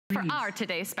for our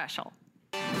today's special.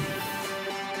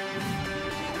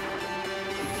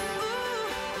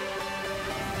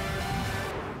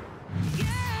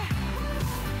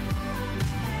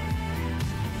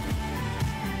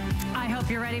 I hope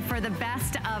you're ready for the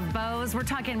best of Bose. We're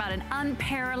talking about an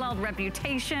unparalleled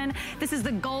reputation. This is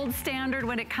the gold standard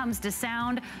when it comes to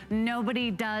sound. Nobody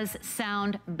does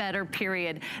sound better,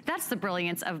 period. That's the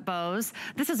brilliance of Bose.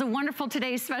 This is a wonderful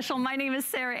today's special. My name is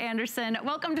Sarah Anderson.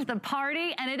 Welcome to the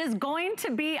party, and it is going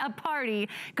to be a party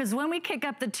because when we kick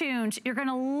up the tunes, you're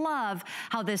gonna love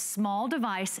how this small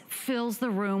device fills the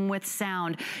room with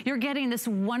sound. You're getting this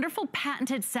wonderful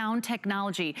patented sound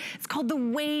technology. It's called the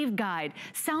Waveguide.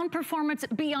 Sound performance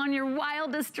beyond your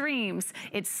wildest dreams.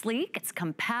 It's sleek, it's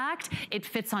compact, it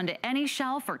fits onto any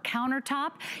shelf or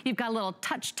countertop. You've got a little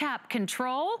touch tap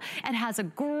control. It has a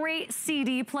great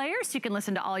CD player so you can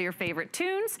listen to all your favorite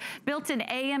tunes. Built-in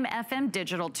AM, FM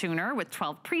digital tuner with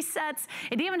 12 presets.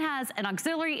 It even has an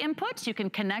auxiliary input so you can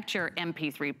connect your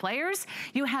MP3 players.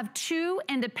 You have 2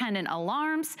 independent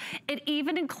alarms. It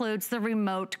even includes the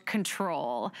remote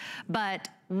control. But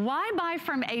why buy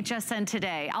from HSN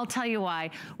today? I'll tell you why.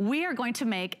 We are going to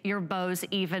make your Bose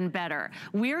even better.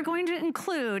 We are going to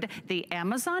include the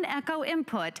Amazon Echo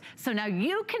input, so now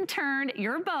you can turn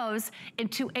your Bose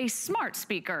into a smart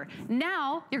speaker.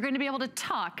 Now you're going to be able to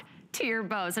talk to your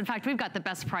Bose. In fact, we've got the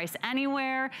best price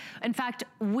anywhere. In fact,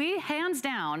 we hands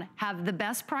down have the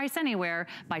best price anywhere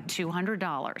by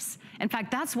 $200. In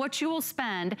fact, that's what you will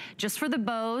spend just for the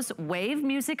Bose Wave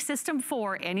Music System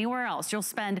 4 anywhere else. You'll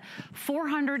spend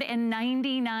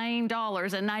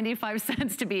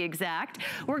 $499.95 to be exact.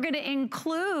 We're gonna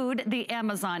include the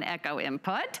Amazon Echo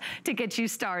input to get you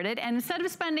started. And instead of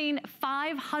spending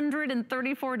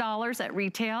 $534 at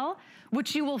retail,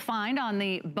 which you will find on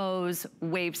the Bose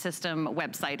Wave System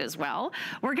website as well,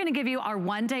 we're gonna give you our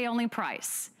one-day only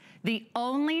price. The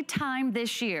only time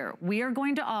this year we are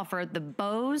going to offer the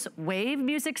Bose Wave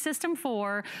Music System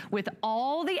 4 with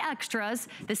all the extras,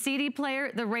 the CD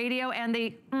player, the radio, and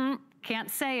the,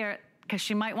 can't say it, because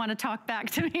she might want to talk back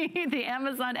to me, the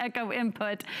Amazon Echo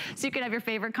input, so you can have your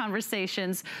favorite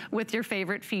conversations with your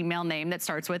favorite female name that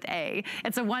starts with A.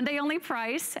 It's a one-day only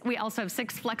price. We also have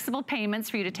 6 flexible payments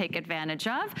for you to take advantage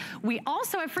of. We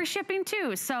also have free shipping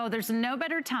too, so there's no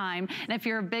better time. And if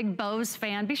you're a big Bose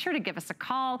fan, be sure to give us a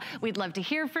call. We'd love to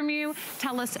hear from you.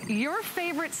 Tell us your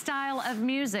favorite style of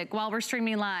music while we're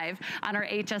streaming live on our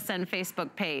HSN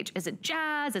Facebook page. Is it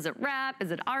jazz? Is it rap?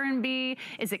 Is it R&B?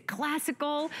 Is it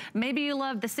classical? Maybe you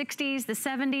love the 60s, the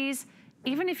 70s.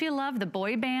 Even if you love the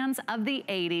boy bands of the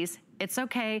 80s, it's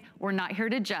okay. We're not here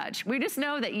to judge. We just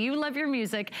know that you love your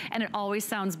music and it always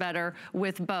sounds better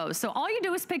with Bose. So all you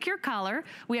do is pick your color.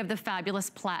 We have the fabulous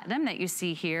platinum that you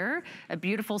see here, a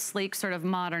beautiful, sleek, sort of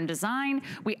modern design.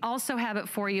 We also have it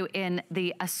for you in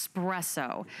the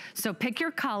espresso. So pick your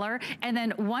color, and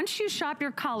then once you shop your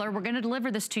color, we're gonna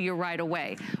deliver this to you right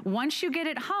away. Once you get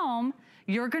it home,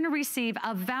 you're gonna receive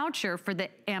a voucher for the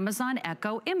Amazon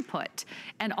Echo input.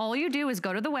 And all you do is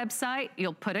go to the website,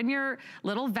 you'll put in your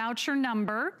little voucher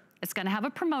number, it's gonna have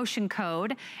a promotion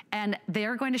code, and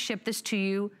they're going to ship this to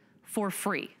you for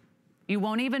free. You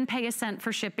won't even pay a cent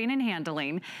for shipping and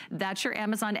handling. That's your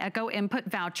Amazon Echo input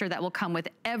voucher that will come with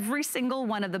every single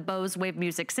one of the Bose Wave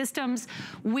Music Systems.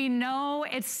 We know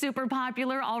it's super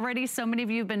popular already. So many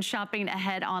of you have been shopping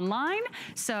ahead online.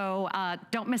 So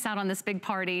don't miss out on this big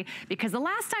party, because the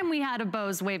last time we had a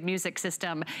Bose Wave Music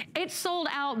System, it sold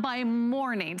out by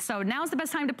morning. So now's the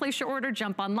best time to place your order.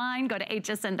 Jump online, go to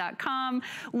hsn.com.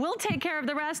 We'll take care of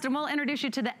the rest, and we'll introduce you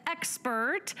to the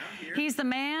expert. He's the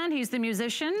man, he's the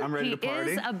musician. I'm ready to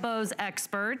party. He is a Bose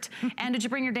expert. And did you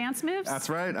bring your dance moves? That's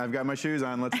right. I've got my shoes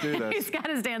on. Let's do this. He's got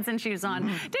his dancing shoes on.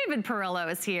 David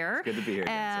Perillo is here. It's good to be here.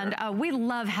 And we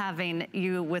love having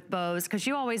you with Bose because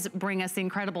you always bring us the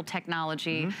incredible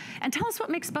technology. And tell us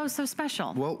what makes Bose so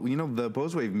special. Well, you know, the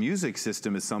Bose Wave Music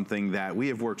System is something that we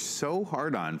have worked so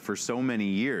hard on for so many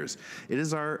years. It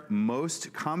is our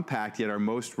most compact yet our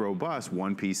most robust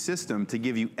one-piece system to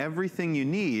give you everything you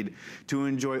need to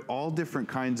enjoy all different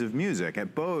kinds of music.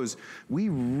 At Bose, we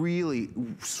really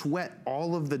sweat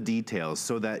all of the details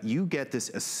so that you get this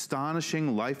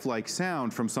astonishing lifelike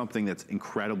sound from something that's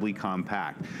incredibly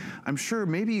compact. I'm sure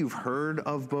maybe you've heard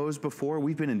of Bose before.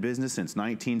 We've been in business since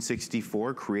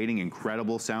 1964, creating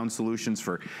incredible sound solutions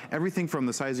for everything from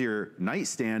the size of your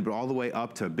nightstand, but all the way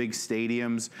up to big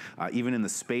stadiums, even in the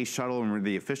space shuttle, and we're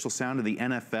the official sound of the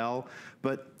NFL.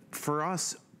 But for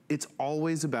us, it's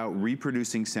always about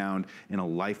reproducing sound in a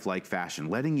lifelike fashion,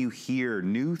 letting you hear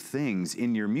new things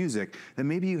in your music that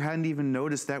maybe you hadn't even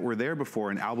noticed that were there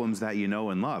before in albums that you know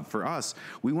and love. For us,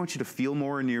 we want you to feel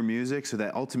more in your music so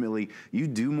that ultimately you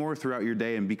do more throughout your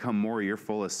day and become more your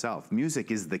fullest self.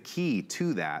 Music is the key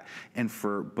to that. And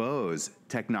for Bose,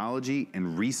 technology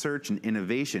and research and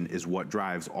innovation is what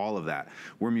drives all of that.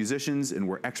 We're musicians and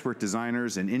we're expert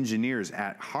designers and engineers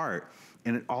at heart,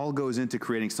 and it all goes into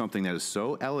creating something that is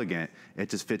so elegant, it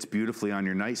just fits beautifully on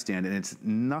your nightstand, and it's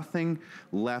nothing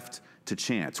left to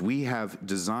chance. We have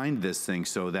designed this thing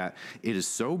so that it is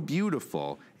so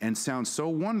beautiful and sounds so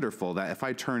wonderful that if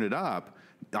I turn it up,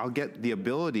 I'll get the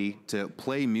ability to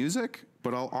play music,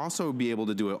 but I'll also be able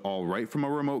to do it all right from a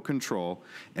remote control.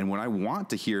 And when I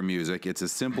want to hear music, it's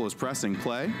as simple as pressing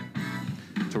play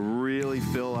to really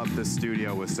fill up the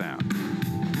studio with sound.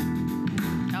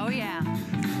 Oh yeah.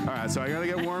 All right, so I gotta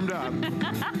get warmed up.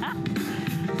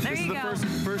 There you go. This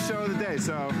is the first show of the day,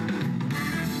 so.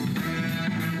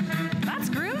 That's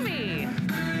groovy.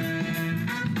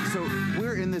 So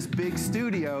we're in this big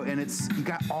studio, and you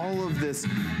got all of this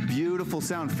beautiful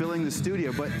sound filling the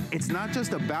studio, but it's not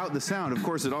just about the sound. Of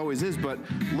course, it always is, but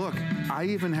look, I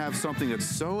even have something that's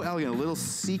so elegant. A little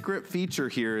secret feature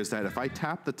here is that if I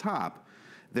tap the top,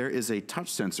 there is a touch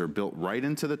sensor built right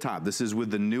into the top. This is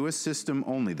with the newest system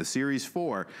only, the Series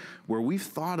 4, where we've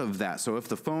thought of that. So if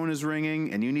the phone is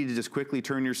ringing and you need to just quickly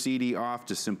turn your CD off,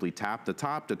 just simply tap the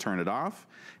top to turn it off,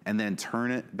 and then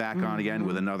turn it back on again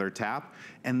with another tap.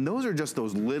 And those are just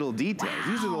those little details.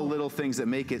 Wow. These are the little things that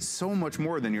make it so much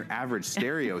more than your average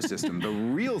stereo system. The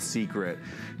real secret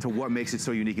to what makes it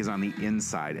so unique is on the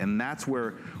inside. And that's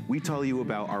where we tell you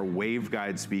about our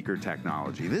waveguide speaker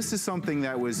technology. This is something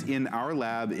that was in our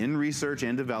lab in research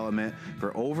and development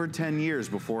for over 10 years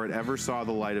before it ever saw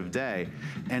the light of day.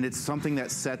 And it's something that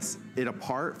sets it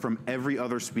apart from every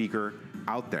other speaker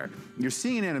out there. You're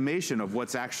seeing an animation of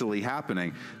what's actually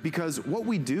happening, because what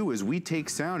we do is we take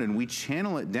sound and we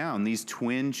channel it down these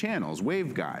twin channels,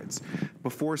 waveguides,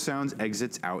 before sound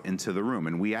exits out into the room.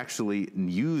 And we actually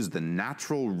use the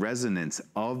natural resonance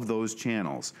of those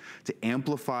channels to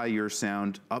amplify your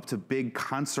sound up to big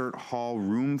concert hall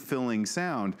room filling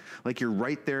sound, like you're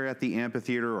right there at the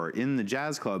amphitheater or in the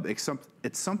jazz club.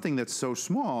 It's something that's so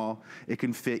small, it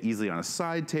can fit easily on a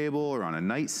side table or on a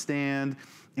nightstand,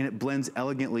 and it blends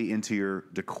elegantly into your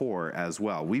decor as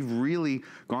well. We've really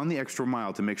gone the extra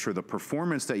mile to make sure the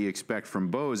performance that you expect from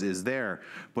Bose is there,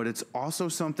 but it's also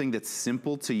something that's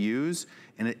simple to use,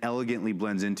 and it elegantly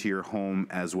blends into your home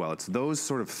as well. It's those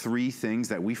sort of three things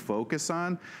that we focus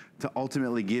on to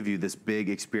ultimately give you this big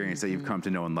experience that you've come to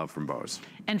know and love from Bose.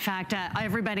 In fact,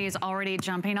 everybody is already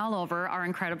jumping all over our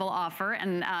incredible offer,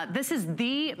 and this is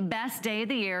the best day of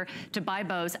the year to buy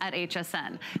Bose at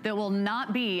HSN. There will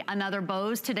not be another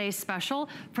Bose Today special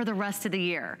for the rest of the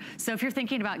year. So if you're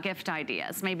thinking about gift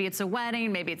ideas, maybe it's a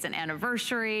wedding, maybe it's an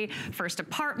anniversary, first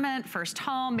apartment, first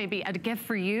home, maybe a gift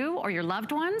for you or your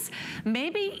loved ones,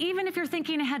 maybe even if you're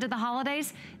thinking ahead to the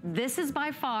holidays, this is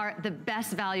by far the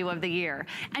best value of the year.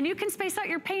 And you can space out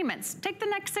your payments. Take the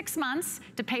next 6 months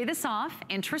to pay this off,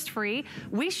 interest-free.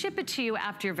 We ship it to you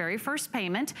after your very first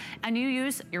payment, and you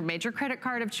use your major credit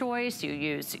card of choice, you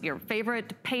use your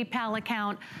favorite PayPal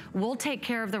account. We'll take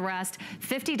care of the rest.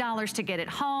 $50 to get it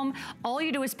home. All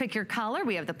you do is pick your color.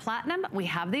 We have the Platinum, we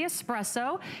have the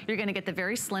Espresso. You're gonna get the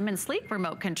very slim and sleek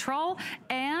remote control,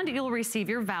 and you'll receive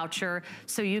your voucher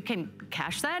so you can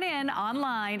cash that in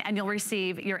online, and you'll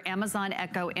receive your Amazon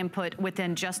Echo input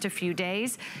within just a few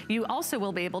days. You also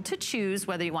will be able to choose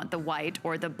whether you want the white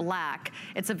or the black.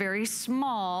 It's a very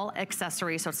small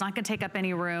accessory, so it's not gonna take up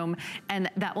any room, and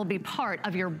that will be part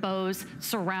of your Bose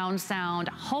surround sound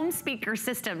home speaker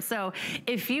system. So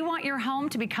if you want your home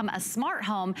to become a smart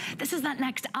home, this is that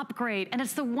next upgrade, and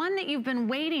it's the one that you've been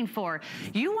waiting for.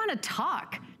 You wanna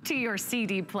talk to your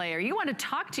CD player. You want to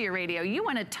talk to your radio. You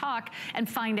want to talk and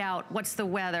find out what's the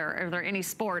weather. Are there any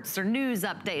sports or news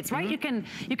updates, right? You can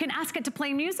ask it to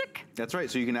play music. That's right.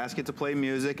 So you can ask it to play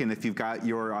music, and if you've got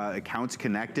your accounts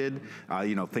connected,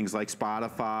 you know, things like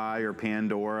Spotify or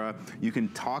Pandora, you can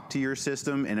talk to your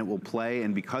system and it will play.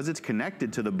 And because it's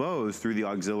connected to the Bose through the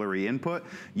auxiliary input,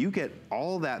 you get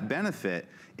all that benefit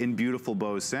in beautiful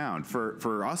Bose sound.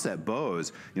 For us at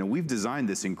Bose, you know, we've designed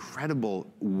this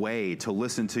incredible way to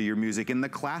listen to your music in the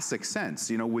classic sense,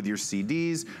 you know, with your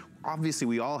CDs, obviously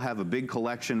we all have a big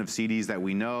collection of CDs that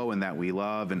we know and that we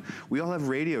love, and we all have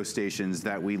radio stations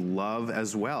that we love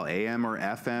as well, AM or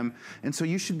FM, and so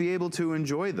you should be able to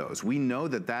enjoy those. We know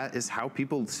that that is how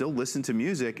people still listen to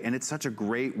music, and it's such a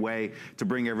great way to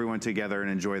bring everyone together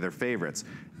and enjoy their favorites.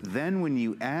 Then when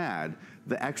you add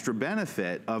the extra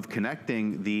benefit of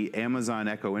connecting the Amazon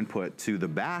Echo input to the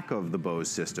back of the Bose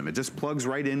system, it just plugs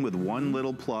right in with one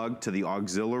little plug to the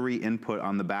auxiliary input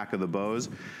on the back of the Bose.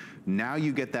 Now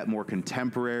you get that more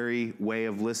contemporary way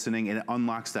of listening, and it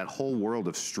unlocks that whole world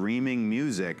of streaming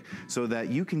music so that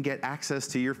you can get access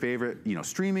to your favorite,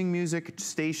 streaming music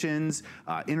stations,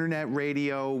 internet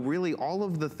radio, really all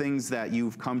of the things that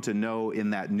you've come to know in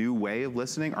that new way of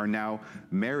listening are now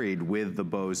married with the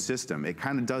Bose system. It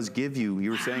kind of does give you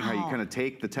were saying how you kind of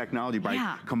take the technology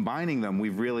by combining them.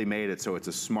 We've really made it so it's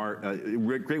a smart,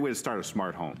 great way to start a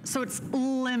smart home. So it's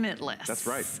limitless. That's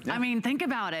right. Yeah. I mean, think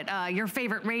about it. Your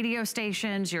favorite radio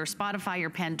stations, your Spotify, your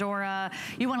Pandora,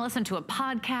 you want to listen to a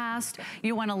podcast,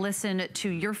 you want to listen to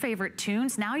your favorite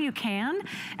tunes, now you can.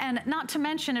 And not to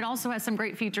mention, it also has some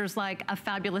great features like a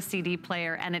fabulous CD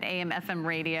player and an AM FM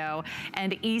radio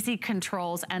and easy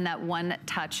controls and that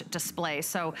one-touch display.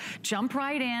 So jump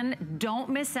right in, don't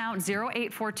miss out.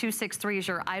 084263 is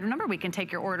your item number. We can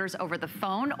take your orders over the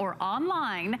phone or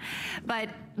online. But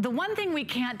the one thing we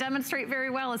can't demonstrate very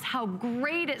well is how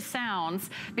great it sounds,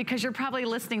 because you're probably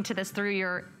listening to this through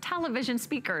your television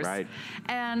speakers. Right.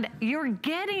 And you're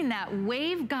getting that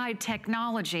waveguide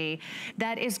technology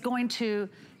that is going to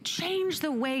change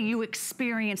the way you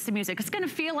experience the music. It's gonna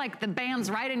feel like the band's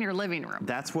right in your living room.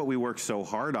 That's what we worked so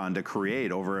hard on to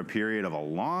create over a period of a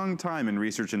long time in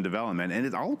research and development, and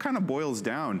it all kind of boils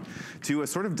down to a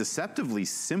sort of deceptively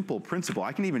simple principle.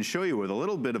 I can even show you with a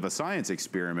little bit of a science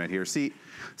experiment here. See,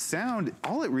 sound,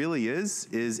 all it really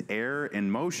is air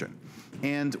and motion.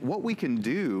 And what we can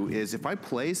do is if I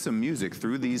play some music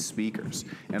through these speakers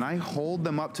and I hold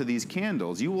them up to these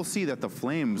candles, you will see that the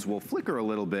flames will flicker a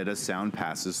little bit as sound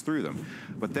passes through them.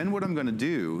 But then what I'm going to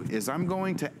do is I'm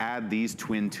going to add these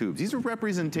twin tubes. These are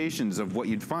representations of what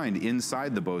you'd find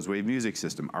inside the Bose Wave music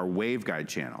system, our waveguide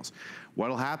channels.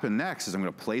 What'll happen next is I'm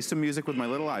going to play some music with my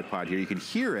little iPod here. You can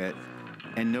hear it.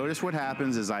 And notice what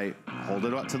happens as I hold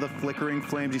it up to the flickering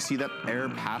flames. You see that air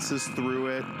passes through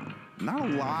it. Not a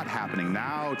lot happening.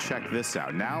 Now check this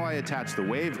out. Now I attach the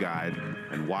waveguide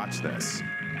and watch this.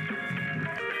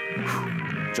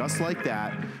 Just like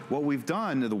that, what we've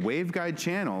done, the waveguide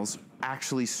channels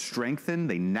actually strengthen,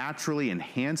 they naturally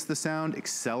enhance the sound,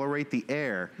 accelerate the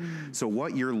air. So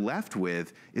what you're left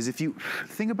with is, if you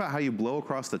think about how you blow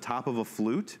across the top of a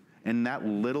flute, and that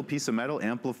little piece of metal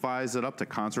amplifies it up to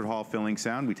concert hall filling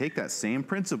sound. We take that same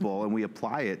principle and we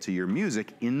apply it to your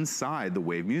music inside the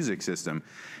Wave music system.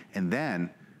 And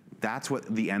then that's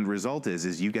what the end result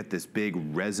is you get this big,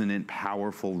 resonant,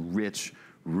 powerful, rich,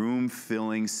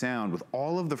 room-filling sound with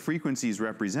all of the frequencies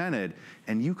represented,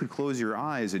 and you could close your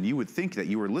eyes and you would think that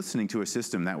you were listening to a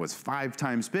system that was 5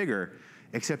 times bigger,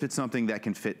 except it's something that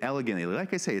can fit elegantly.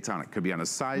 Like I say, it could be on a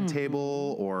side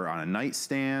table or on a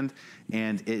nightstand,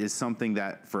 and it is something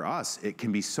that, for us, it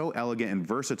can be so elegant and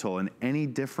versatile in any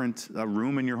different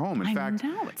room in your home. In fact, I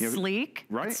know, it's sleek,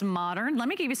 right? It's modern. Let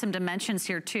me give you some dimensions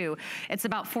here too. It's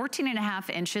about 14.5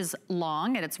 inches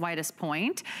long at its widest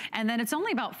point, and then it's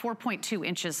only about 4.2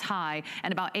 inches high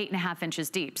and about 8.5 inches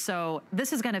deep. So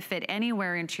this is gonna fit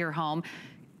anywhere into your home.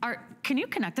 Can you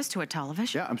connect this to a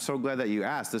television? Yeah, I'm so glad that you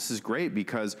asked. This is great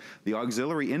because the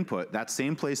auxiliary input, that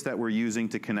same place that we're using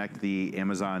to connect the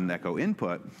Amazon Echo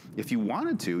input, if you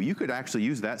wanted to, you could actually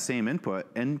use that same input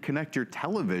and connect your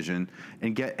television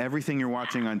and get everything you're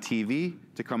watching on TV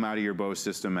to come out of your Bose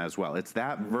system as well. It's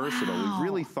that versatile. We've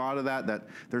really thought of that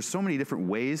there's so many different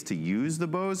ways to use the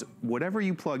Bose. Whatever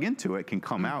you plug into it can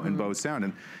come out in Bose Sound.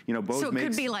 And Bose so it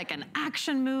could be like an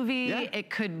action movie. Yeah. It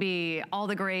could be all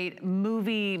the great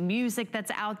movie music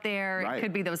that's out there. Right. It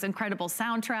could be those incredible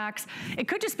soundtracks. It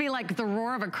could just be like the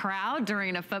roar of a crowd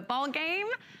during a football game.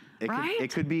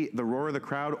 It could be the roar of the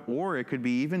crowd, or it could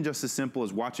be even just as simple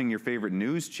as watching your favorite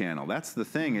news channel. That's the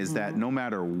thing, is that no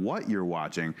matter what you're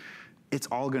watching, it's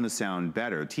all gonna sound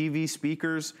better. TV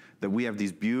speakers, that we have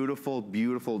these beautiful,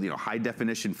 beautiful, high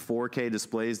definition 4K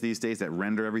displays these days that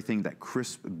render everything, that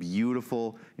crisp,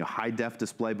 beautiful, high def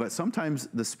display, but sometimes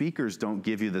the speakers don't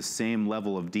give you the same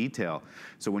level of detail.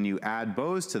 So when you add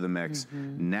Bose to the mix,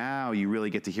 now you really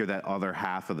get to hear that other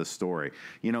half of the story.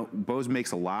 Bose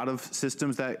makes a lot of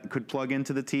systems that could plug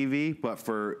into the TV, but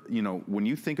for, when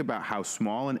you think about how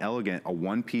small and elegant a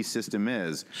one-piece system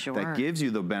is, that gives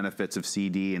you the benefits of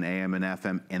CD and AM and and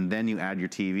FM, and then you add your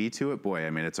TV to it, boy, I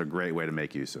mean, it's a great way to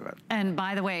make use of it. And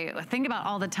by the way, think about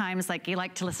all the times like you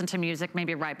like to listen to music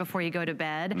maybe right before you go to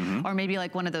bed, or maybe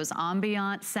like one of those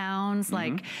ambient sounds,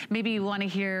 like maybe you want to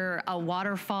hear a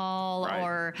waterfall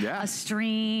or a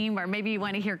stream, or maybe you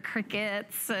want to hear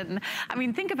crickets. And I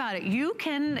mean, think about it. You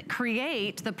can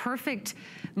create the perfect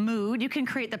mood. You can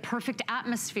create the perfect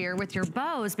atmosphere with your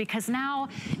Bose, because now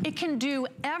it can do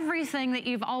everything that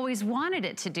you've always wanted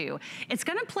it to do. It's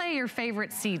going to play your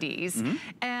favorite CDs.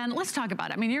 And let's talk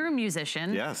about it. I mean, you're a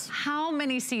musician. Yes. How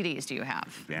many CDs do you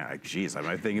have? Yeah, geez, I'm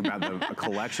thinking about the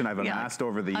collection I've amassed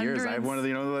over the years. I have one of the,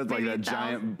 you know, like that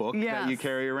giant book that you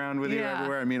carry around with you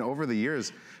everywhere. I mean, over the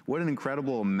years, what an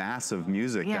incredible mass of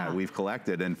music that we've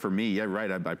collected. And for me,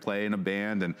 I play in a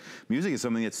band, and music is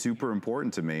something that's super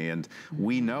important to me. And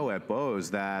we know at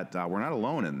Bose that we're not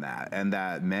alone in that, and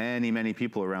that many, many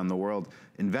people around the world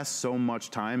invest so much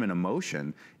time and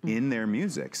emotion in their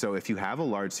music. So if you have a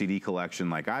large CD collection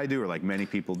like I do, or like many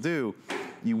people do,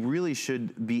 you really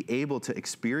should be able to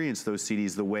experience those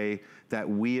CDs the way that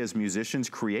we as musicians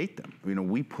create them. You know,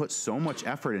 we put so much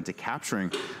effort into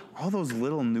capturing all those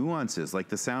little nuances, like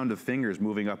the sound of fingers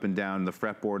moving up and down the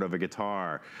fretboard of a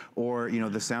guitar, or, you know,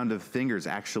 the sound of fingers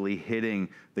actually hitting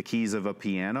the keys of a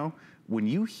piano. When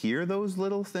you hear those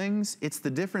little things, it's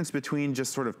the difference between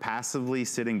just sort of passively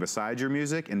sitting beside your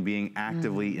music and being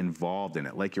actively involved in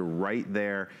it. Like you're right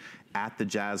there at the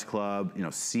jazz club, you know,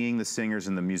 seeing the singers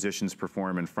and the musicians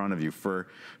perform in front of you. For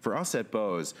us at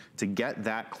Bose, to get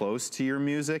that close to your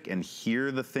music and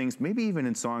hear the things, maybe even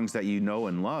in songs that you know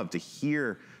and love, to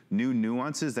hear new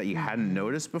nuances that you hadn't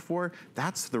noticed before,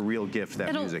 that's the real gift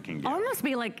that music can give. It'll almost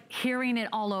be like hearing it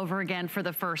all over again for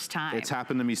the first time. It's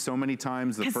happened to me so many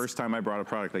times. The first time I brought a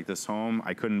product like this home,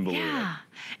 I couldn't believe it.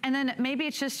 And then maybe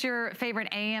it's just your favorite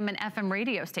AM and FM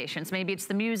radio stations. Maybe it's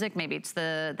the music, maybe it's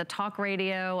the talk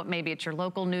radio, maybe it's your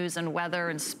local news and weather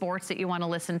and sports that you want to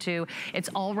listen to. It's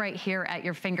all right here at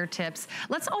your fingertips.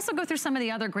 Let's also go through some of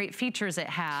the other great features it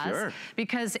has,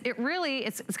 because it really,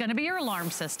 it's going to be your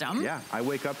alarm system. Yeah, I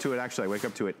wake up to it, actually. I wake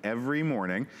up to it every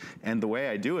morning, and the way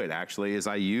I do it actually is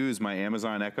I use my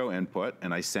Amazon Echo input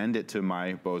and I send it to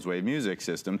my Bose Wave music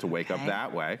system to wake up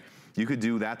that way. You could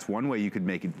do, that's one way you could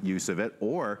make use of it,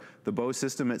 or the Bose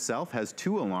system itself has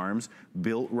 2 alarms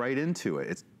built right into it.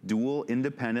 It's dual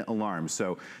independent alarms.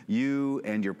 So you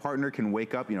and your partner can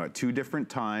wake up, you know, at 2 different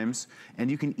times,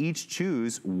 and you can each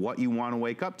choose what you want to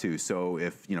wake up to. So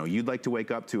if, you know, you'd like to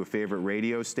wake up to a favorite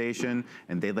radio station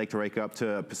and they'd like to wake up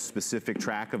to a specific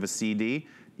track of a CD,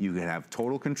 you can have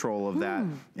total control of that.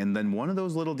 And then one of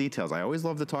those little details, I always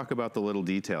love to talk about the little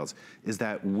details, is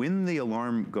that when the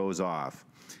alarm goes off,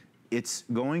 it's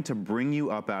going to bring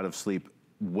you up out of sleep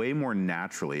way more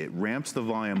naturally. It ramps the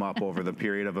volume up over the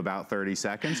period of about 30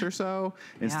 seconds or so,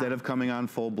 instead of coming on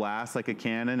full blast like a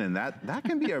cannon, and that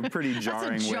can be a pretty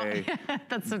jarring way.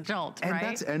 That's a jolt, and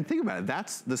right? And think about it,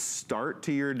 that's the start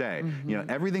to your day. You know,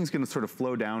 everything's gonna sort of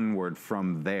flow downward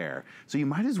from there. So you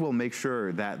might as well make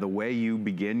sure that the way you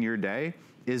begin your day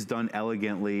is done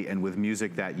elegantly and with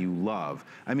music that you love.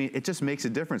 I mean, it just makes a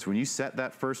difference when you set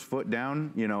that first foot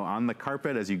down, you know, on the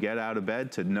carpet as you get out of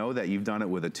bed, to know that you've done it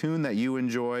with a tune that you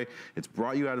enjoy. It's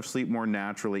brought you out of sleep more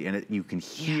naturally, and you can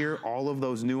hear all of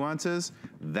those nuances.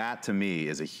 That to me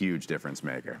is a huge difference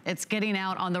maker. It's getting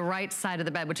out on the right side of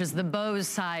the bed, which is the Bose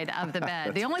side of the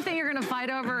bed. The only thing you're gonna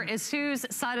fight over is whose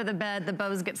side of the bed the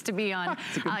Bose gets to be on.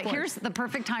 Here's the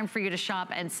perfect time for you to shop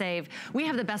and save. We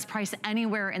have the best price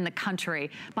anywhere in the country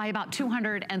by about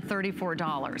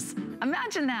 $234.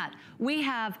 Imagine that. We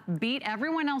have beat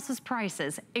everyone else's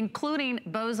prices, including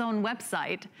Bose's own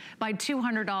website, by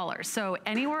 $200. So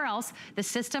anywhere else, the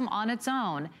system on its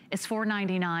own is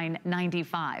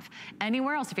 $499.95.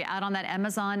 Anywhere else, if you add on that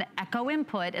Amazon Echo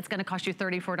input, it's gonna cost you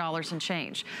 $34 and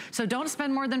change. So don't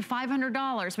spend more than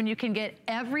 $500 when you can get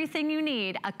everything you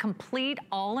need, a complete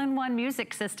all-in-one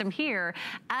music system here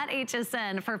at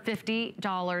HSN for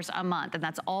 $50 a month. And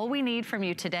that's all we need from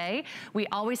you today. We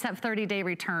always have 30-day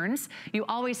returns. You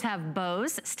always have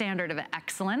Bose standard of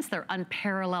excellence, their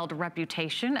unparalleled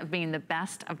reputation of being the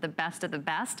best of the best of the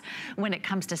best when it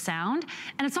comes to sound.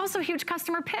 And it's also a huge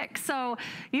customer pick. So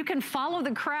you can follow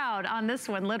the crowd on this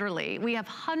one, literally. We have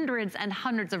hundreds and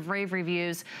hundreds of rave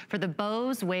reviews for the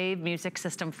Bose Wave Music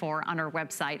System 4 on our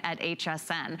website at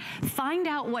HSN. Find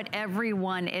out what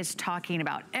everyone is talking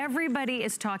about. Everybody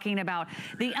is talking about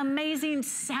the amazing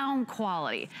sound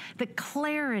quality, the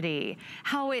clarity,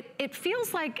 how it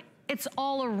feels like it's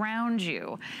all around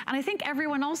you. And I think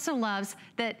everyone also loves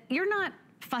that you're not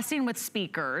fussing with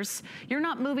speakers. You're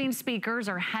not moving speakers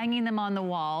or hanging them on the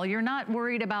wall. You're not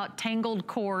worried about tangled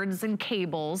cords and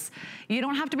cables. You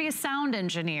don't have to be a sound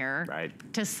engineer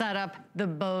to set up the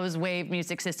Bose Wave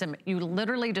music system. You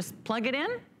literally just plug it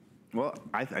in. Well,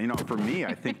 you know, for me,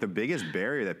 I think the biggest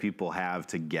barrier that people have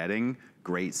to getting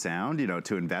great sound, you know,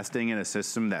 to investing in a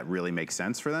system that really makes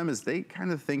sense for them is they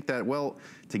kind of think that, well,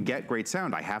 to get great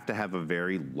sound, I have to have a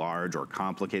very large or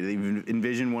complicated, even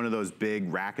envision one of those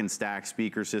big rack and stack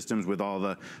speaker systems with all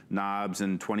the knobs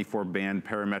and 24 band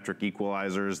parametric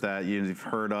equalizers that you've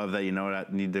heard of that you know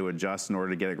that need to adjust in order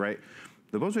to get it right.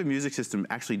 The Bose Wave music system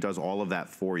actually does all of that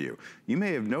for you. You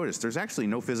may have noticed there's actually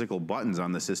no physical buttons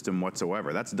on the system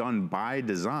whatsoever. That's done by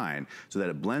design so that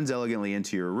it blends elegantly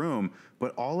into your room,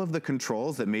 but all of the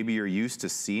controls that maybe you're used to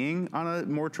seeing on a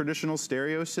more traditional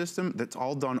stereo system, that's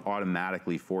all done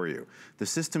automatically for you. The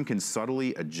system can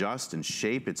subtly adjust and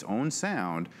shape its own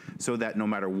sound so that no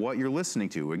matter what you're listening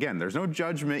to, again, there's no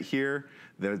judgment here,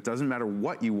 it doesn't matter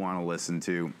what you want to listen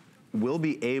to, we'll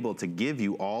be able to give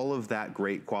you all of that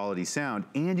great quality sound,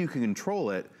 and you can control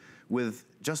it with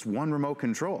just one remote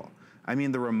control. I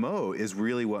mean, the remote is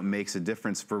really what makes a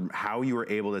difference for how you are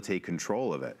able to take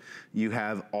control of it. You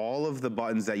have all of the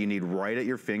buttons that you need right at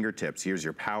your fingertips. Here's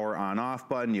your power on off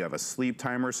button. You have a sleep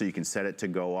timer so you can set it to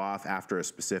go off after a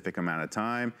specific amount of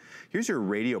time. Here's your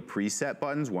radio preset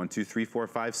buttons, 1, 2, 3, 4,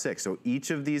 5, 6. So each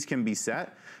of these can be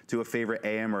set to a favorite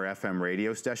AM or FM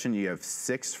radio station. You have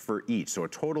 6 for each, so a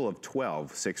total of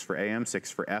 12, 6 for AM,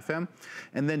 6 for FM.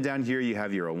 And then down here you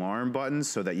have your alarm buttons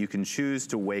so that you can choose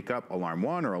to wake up alarm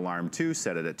 1 or alarm 2,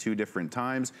 set it at 2 different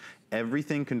times.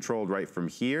 Everything controlled right from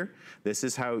here. This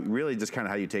is how, really just kind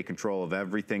of how you take control of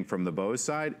everything from the Bose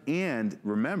side. And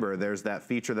remember, there's that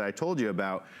feature that I told you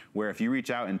about where if you reach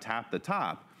out and tap the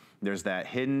top, there's that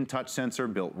hidden touch sensor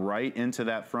built right into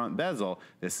that front bezel.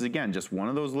 This is, again, just one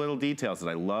of those little details that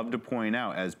I love to point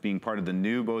out as being part of the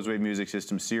new Bose Wave Music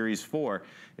System Series 4.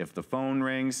 If the phone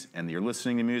rings and you're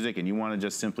listening to music and you want to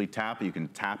just simply tap, you can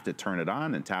tap to turn it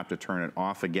on and tap to turn it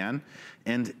off again.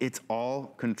 And it's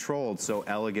all controlled so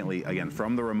elegantly, again,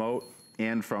 from the remote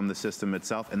and from the system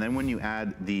itself. And then when you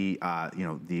add the,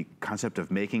 the concept of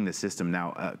making the system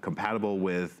now compatible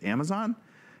with Amazon,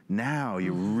 now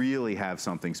you really have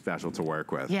something special to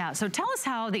work with. Yeah, so tell us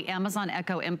how the Amazon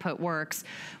Echo input works.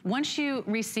 Once you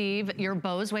receive your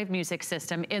Bose Wave music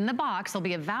system, in the box there'll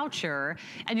be a voucher,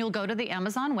 and you'll go to the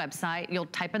Amazon website, you'll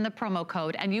type in the promo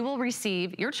code, and you will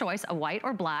receive your choice, a white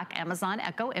or black Amazon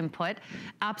Echo input,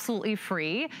 absolutely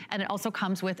free, and it also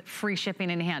comes with free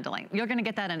shipping and handling. You're gonna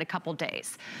get that in a couple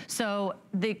days. So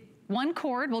the one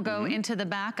cord will go into the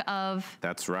back of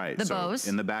That's right. the Bose.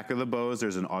 In the back of the Bose,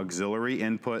 there's an auxiliary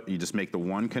input. You just make the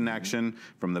one connection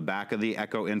from the back of the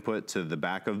Echo input to the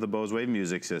back of the Bose Wave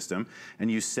music system, and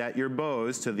you set your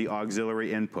Bose to the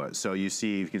auxiliary input. So you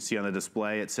can see on the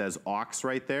display, it says aux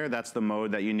right there. That's the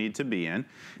mode that you need to be in.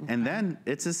 Okay. And then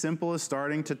it's as simple as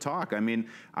starting to talk. I mean,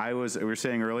 we were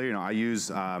saying earlier, I use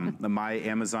my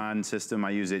Amazon system,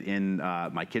 I use it in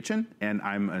my kitchen, and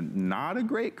I'm not a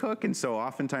great cook, and so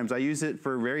oftentimes I use it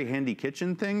for very handy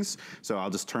kitchen things. So I'll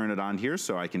just turn it on here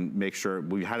so I can make sure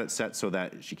we had it set so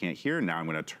that she can't hear. Now I'm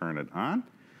going to turn it on.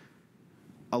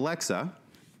 Alexa,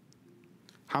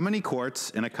 how many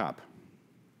quarts in a cup?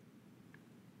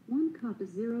 1 cup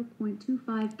is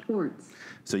 0.25 quarts.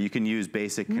 So you can use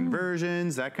basic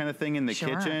conversions, that kind of thing in the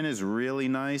kitchen is really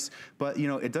nice. But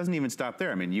it doesn't even stop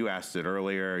there. I mean, you asked it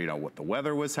earlier, what the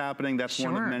weather was happening. That's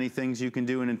one of many things you can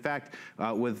do. And in fact,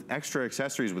 with extra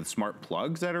accessories with smart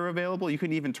plugs that are available, you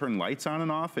can even turn lights on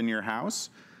and off in your house.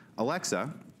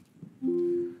 Alexa,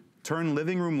 turn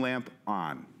living room lamp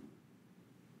on.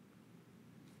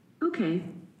 Okay.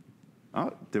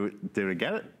 Oh, did it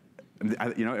get it?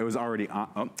 It was already on.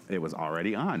 Oh, it was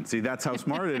already on. See, that's how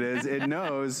smart it is. It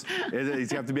knows. You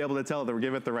have to be able to tell that we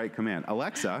give it the right command.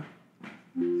 Alexa,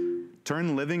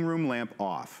 turn living room lamp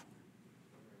off.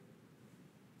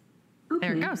 Okay.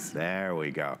 There it goes. There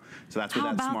we go. So that's with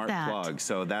that smart plug.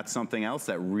 So that's something else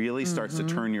that really starts to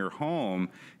turn your home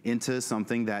into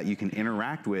something that you can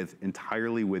interact with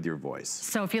entirely with your voice.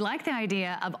 So if you like the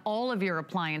idea of all of your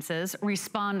appliances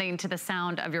responding to the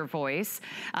sound of your voice,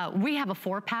 we have a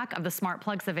 4-pack of the smart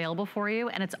plugs available for you,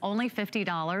 and it's only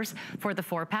 $50 for the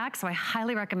 4-pack. So I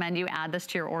highly recommend you add this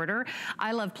to your order.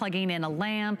 I love plugging in a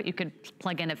lamp. You could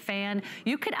plug in a fan.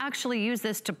 You could actually use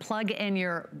this to plug in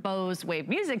your Bose Wave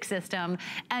music system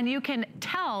system, and you can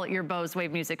tell your Bose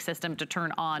Wave music system to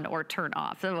turn on or turn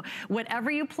off. So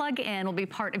whatever you plug in will be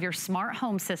part of your smart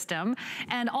home system,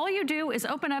 and all you do is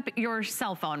open up your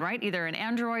cell phone, right? Either an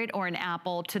Android or an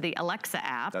Apple to the Alexa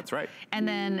app. That's right. And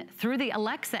then through the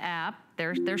Alexa app,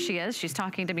 there she is. She's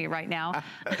talking to me right now.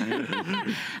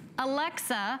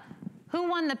 Alexa, who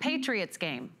won the Patriots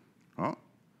game? Oh,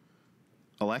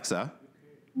 Alexa,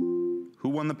 who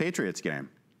won the Patriots game?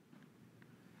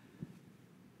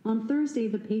 On Thursday,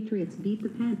 the Patriots beat the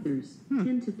Panthers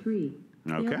 10-3.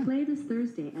 Okay. They'll play this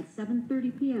Thursday at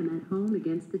 7:30 p.m. at home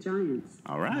against the Giants.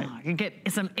 All right. Oh, you can get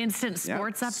some instant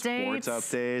sports updates. Sports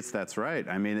updates, that's right.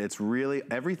 I mean, it's really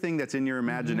everything that's in your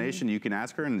imagination, you can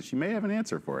ask her and she may have an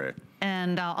answer for it.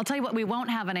 And I'll tell you what we won't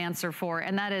have an answer for,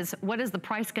 and that is, what is the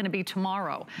price going to be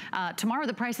tomorrow? Tomorrow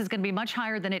the price is going to be much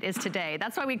higher than it is today.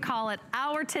 That's why we call it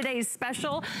our Today's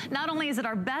Special. Not only is it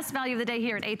our best value of the day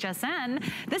here at HSN,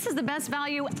 this is the best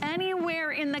value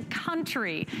anywhere in the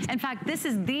country. In fact, this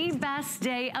is the best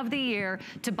day of the year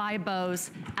to buy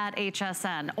Bose at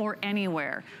HSN or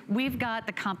anywhere. We've got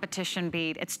the competition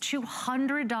beat. It's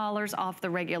 $200 off the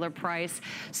regular price.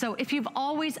 So if you've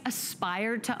always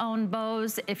aspired to own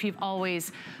Bose, if you've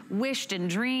always wished and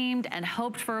dreamed and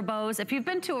hoped for a Bose, if you've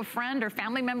been to a friend or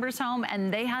family member's home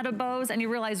and they had a Bose and you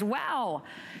realize, wow,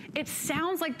 it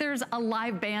sounds like there's a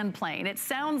live band playing. It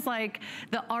sounds like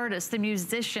the artist, the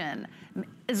musician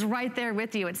is right there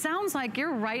with you. It sounds like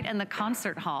you're right in the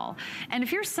concert hall. And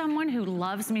if you're someone who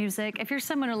loves music, if you're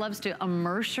someone who loves to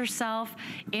immerse yourself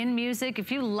in music,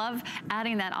 if you love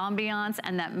adding that ambiance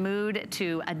and that mood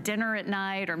to a dinner at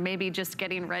night, or maybe just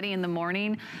getting ready in the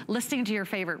morning, listening to your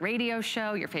favorite radio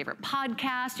show, your favorite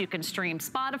podcast, you can stream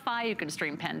Spotify, you can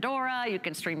stream Pandora, you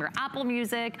can stream your Apple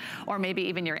Music, or maybe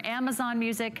even your Amazon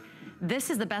Music.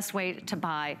 This is the best way to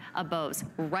buy a Bose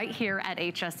right here at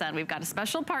HSN. We've got a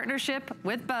special partnership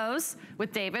with Bose,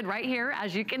 with David right here.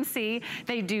 As you can see,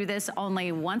 they do this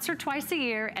only once or twice a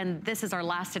year, and this is our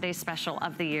last today special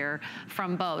of the year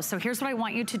from Bose. So here's what I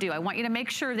want you to do. I want you to make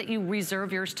sure that you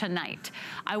reserve yours tonight.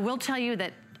 I will tell you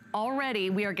that already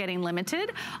we are getting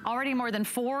limited. Already more than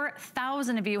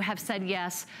 4,000 of you have said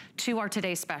yes to our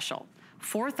today special.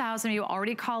 4,000 of you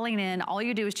already calling in. All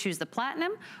you do is choose the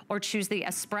Platinum or choose the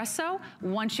Espresso.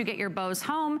 Once you get your Bose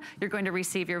home, you're going to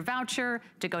receive your voucher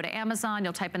to go to Amazon.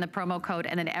 You'll type in the promo code,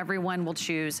 and then everyone will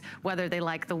choose whether they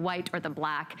like the white or the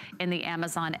black in the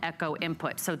Amazon Echo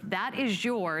input. So that is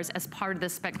yours as part of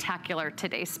this spectacular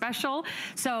Today Special.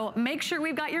 So make sure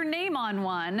we've got your name on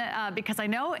one, because I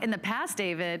know in the past,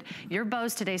 David, your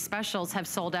Bose Today Specials have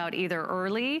sold out either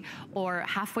early or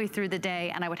halfway through the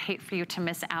day, and I would hate for you to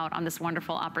miss out on this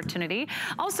wonderful opportunity.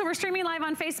 Also, we're streaming live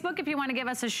on Facebook if you want to give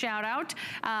us a shout out.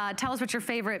 Tell us what your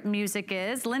favorite music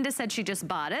is. Linda said she just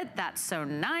bought it. That's so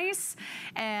nice.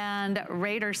 And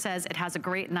Raider says it has a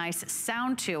great, nice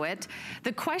sound to it.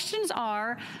 The questions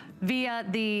are via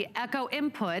the Echo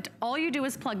input. All you do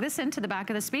is plug this into the back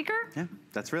of the speaker. Yeah,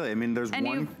 that's really, I mean, there's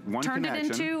one connection. Turned it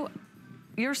into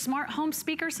your smart home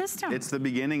speaker system. It's the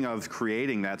beginning of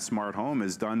creating that smart home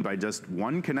is done by just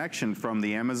one connection from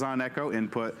the Amazon Echo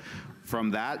input.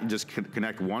 From that, you just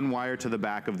connect one wire to the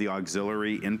back of the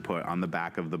auxiliary input on the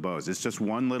back of the Bose. It's just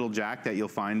one little jack that you'll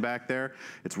find back there.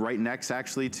 It's right next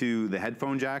actually to the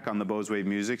headphone jack on the Bose Wave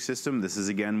music system. This is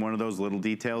again one of those little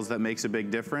details that makes a big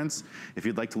difference. If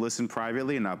you'd like to listen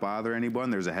privately and not bother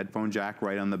anyone, there's a headphone jack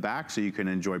right on the back so you can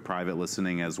enjoy private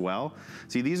listening as well.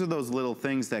 See, these are those little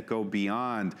things that go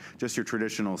beyond just your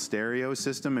traditional stereo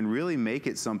system and really make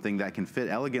it something that can fit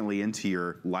elegantly into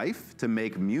your life to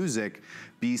make music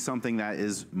be something that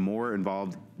is more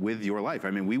involved with your life. I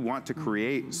mean, we want to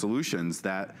create solutions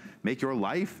that make your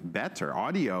life better.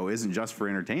 Audio isn't just for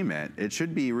entertainment. It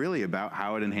should be really about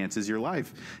how it enhances your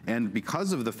life. And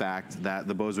because of the fact that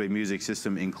the Bose Wave music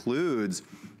system includes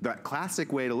that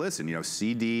classic way to listen, you know,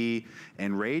 CD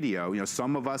and radio, you know,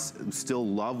 some of us still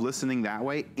love listening that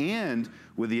way, and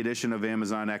with the addition of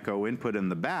Amazon Echo input in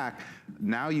the back,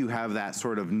 now you have that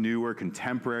sort of newer,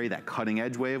 contemporary, that cutting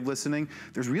edge way of listening.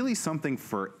 There's really something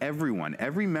for everyone.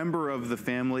 Every member of the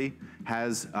family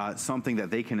has something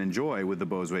that they can enjoy with the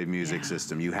Bose Wave music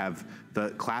system. You have the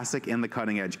classic and the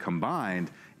cutting edge combined,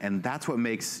 and that's what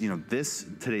makes, you know, this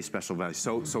today's special value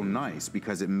so nice,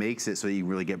 because it makes it so you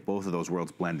really get both of those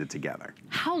worlds blended together.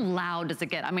 How loud does it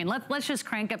get? I mean, let's just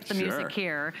crank up the music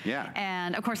here. Yeah.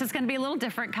 And of course, it's going to be a little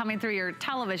different coming through your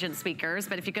television speakers,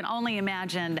 but if you can only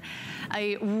imagine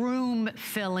a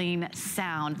room-filling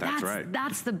sound. That's right.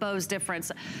 That's the Bose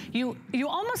difference. You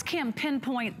almost can't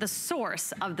pinpoint the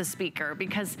source of the speaker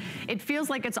because it feels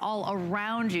like it's all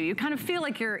around you. You kind of feel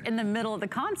like you're in the middle of the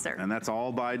concert. And that's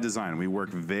all by design. We work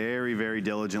very, very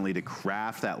diligently to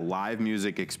craft that live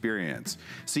music experience.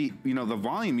 See, you know, the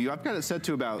volume, I've got it set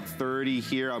to about 30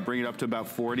 here. I'll bring it up to about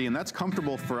 40, and that's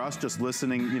comfortable for us just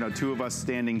listening, you know, two of us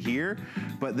standing here.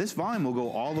 But this volume will go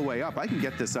all the way up. I can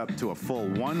get this up to a full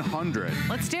 100.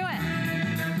 Let's do it.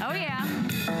 Oh, yeah.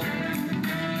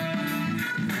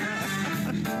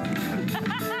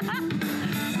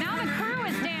 Now the crew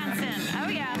is dancing. Oh,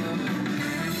 yeah.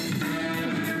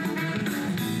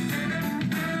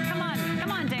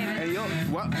 Come on, David. Hey,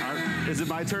 what? Is it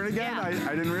my turn again? Yeah.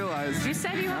 I didn't realize. You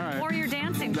said you wore your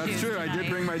dancing shoes. That's true. Tonight. I did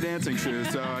bring my dancing shoes,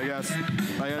 so I guess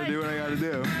I gotta do what I gotta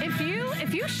do.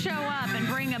 If you show up and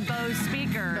bring a Bose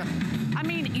speaker, I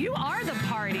mean, you are the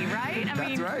party, right?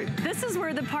 That's right. This is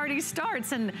where the party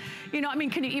starts. And, you know, I mean,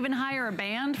 can you even hire a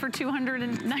band for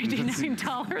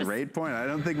 $299? Great point. I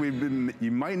don't think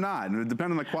you might not. It would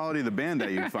depend on the quality of the band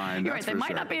that you find. You're right, they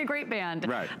might not be a great band.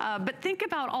 Right. But think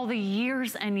about all the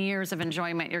years and years of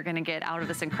enjoyment you're gonna get out of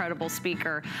this incredible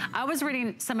speaker. I was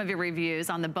reading some of your reviews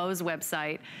on the Bose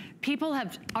website. People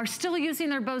are still using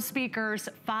their Bose speakers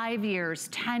 5 years,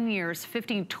 10 years,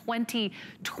 15, 20,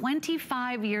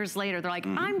 25 years later. They're like,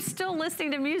 I'm still listening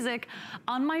to music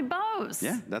on my Bose.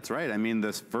 Yeah, that's right. I mean,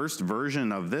 the first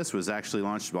version of this was actually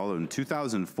launched in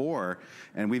 2004,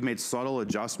 and we've made subtle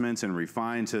adjustments and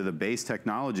refined to the base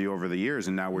technology over the years,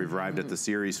 and now we've arrived at the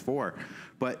Series 4.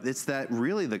 But it's that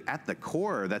really, at the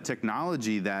core, that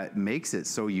technology that makes it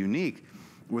so unique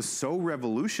was so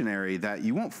revolutionary that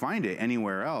you won't find it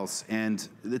anywhere else. And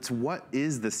it's what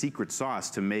is the secret sauce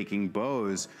to making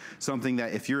Bose something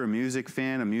that if you're a music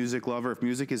fan, a music lover, if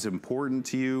music is important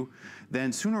to you,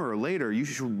 then sooner or later you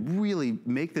should really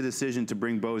make the decision to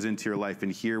bring Bose into your life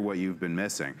and hear what you've been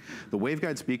missing. The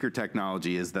waveguide speaker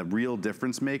technology is the real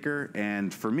difference maker.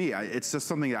 And for me, it's just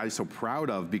something that I'm so proud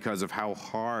of because of how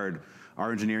hard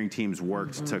our engineering teams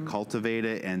worked to cultivate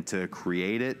it and to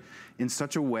create it in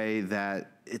such a way that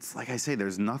it's like I say,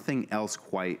 there's nothing else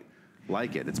quite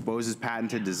like it. It's Bose's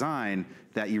patented design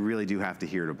that you really do have to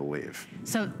hear to believe.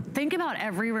 So think about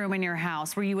every room in your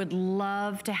house where you would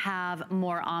love to have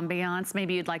more ambiance.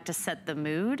 Maybe you'd like to set the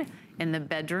mood in the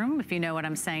bedroom, if you know what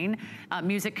I'm saying.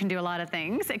 Music can do a lot of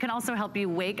things. It can also help you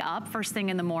wake up first thing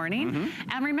in the morning.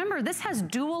 And remember, this has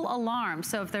dual alarms.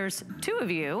 So if there's two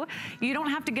of you, you don't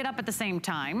have to get up at the same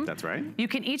time. That's right. You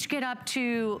can each get up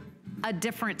to a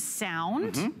different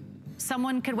sound.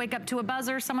 Someone could wake up to a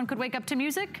buzzer, someone could wake up to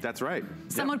music. That's right.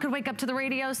 Someone could wake up to the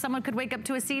radio, someone could wake up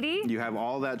to a CD. You have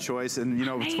all that choice, and you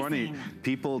know, it's funny,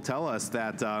 people tell us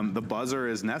that the buzzer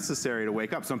is necessary to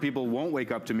wake up. Some people won't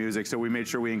wake up to music, so we made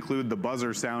sure we include the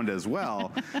buzzer sound as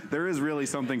well. There is really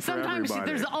something for everybody. Sometimes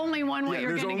there's only one way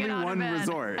you're gonna get out of bed. There's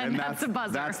only one resort, and that's the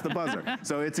buzzer. That's the buzzer.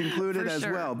 So it's included as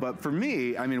well. But for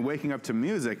me, I mean, waking up to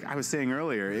music, I was saying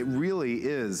earlier, it really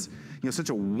is, you know, such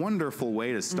a wonderful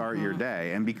way to start your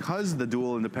day. And because the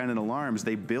dual independent alarms,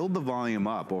 they build the volume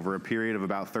up over a period of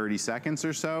about 30 seconds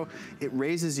or so. It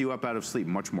raises you up out of sleep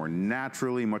much more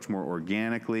naturally, much more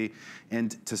organically.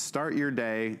 And to start your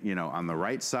day, you know, on the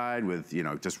right side with, you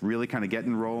know, just really kind of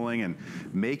getting rolling and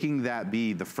making that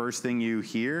be the first thing you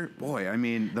hear, boy, I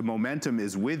mean, the momentum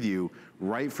is with you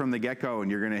right from the get-go,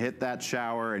 and you're gonna hit that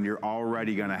shower and you're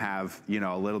already gonna have, you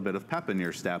know, a little bit of pep in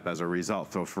your step as a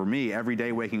result. So for me, every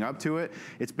day waking up to it,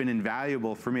 it's been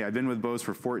invaluable for me. I've been with Bose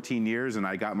for 14 years, and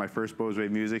I got my first Bose Wave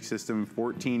music system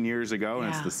 14 years ago, and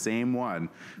it's the same one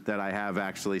that I have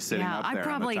actually sitting up there. I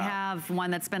probably on the top. have one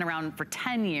that's been around for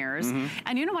 10 years.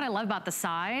 And you know what I love about the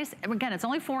size? Again, it's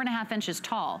only 4.5 inches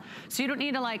tall. So you don't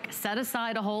need to like set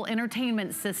aside a whole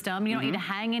entertainment system. You don't need to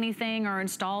hang anything or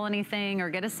install anything or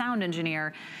get a sound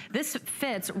engineer. This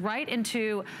fits right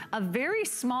into a very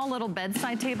small little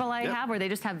bedside table I have where they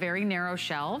just have very narrow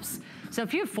shelves. So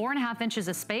if you have 4.5 inches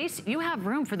of space, you have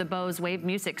room for the Bose Wave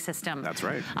music system. That's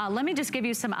right. Let me just give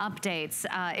you some updates.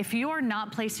 If you are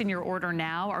not placing your order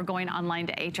now or going online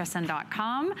to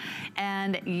hsn.com,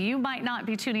 and you might not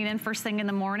be tuning in first thing in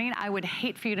the morning, I would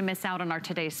hate for you to miss out on our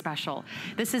today's special.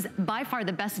 This is by far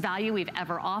the best value we've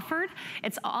ever offered.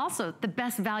 It's also the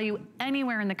best value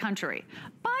anywhere in the country,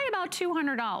 by about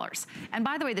 $200. And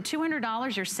by the way, the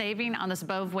 $200 you're saving on this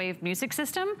Bose Wave music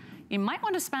system, you might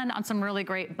want to spend on some really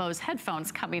great Bose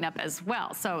headphones coming up as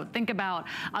well. So think about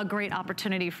a great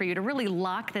opportunity for you to really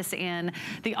lock this in.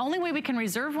 The only way we can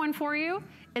reserve one for you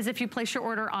is if you place your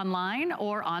order online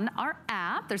or on our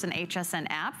app. There's an HSN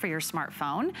app for your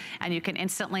smartphone, and you can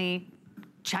instantly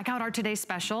check out our today's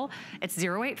special. It's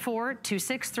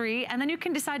 084-263, and then you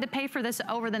can decide to pay for this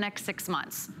over the next 6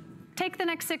 months. Take the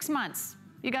next 6 months.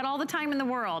 You got all the time in the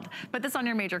world. Put this on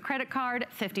your major credit card,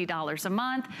 $50 a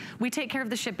month. We take care of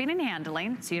the shipping and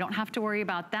handling, so you don't have to worry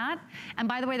about that. And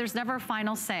by the way, there's never a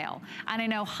final sale. And I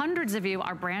know hundreds of you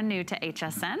are brand new to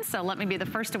HSN, so let me be the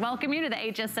first to welcome you to the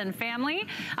HSN family.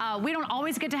 We don't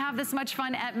always get to have this much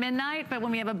fun at midnight, but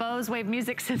when we have a Bose Wave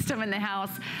music system in the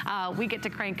house, we get to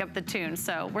crank up the tune.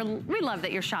 So we love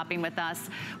that you're shopping with us.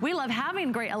 We love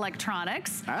having great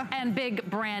electronics and big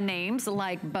brand names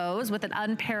like Bose with an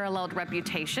unparalleled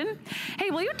reputation. Hey,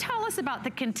 will you tell us about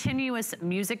the continuous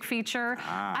music feature?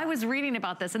 I was reading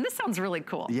about this, and this sounds really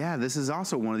cool. Yeah, this is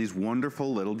also one of these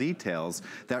wonderful little details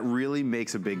that really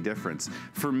makes a big difference.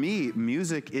 For me,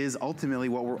 music is ultimately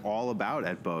what we're all about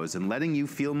at Bose, and letting you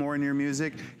feel more in your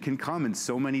music can come in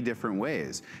so many different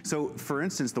ways. So, for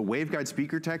instance, the waveguide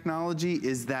speaker technology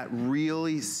is that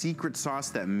really secret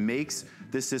sauce that makes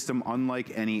this system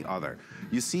unlike any other.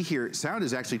 You see here, sound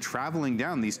is actually traveling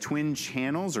down these twin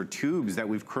channels or tubes that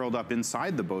we've curled up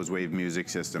inside the Bose Wave music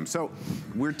system. So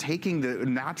we're taking the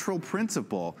natural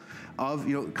principle of,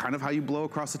 kind of how you blow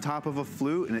across the top of a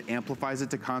flute and it amplifies it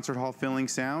to concert hall filling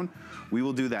sound. We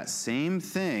will do that same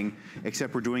thing,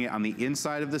 except we're doing it on the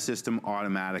inside of the system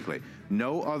automatically.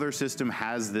 No other system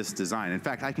has this design. In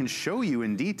fact, I can show you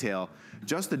in detail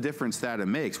just the difference that it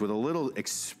makes with a little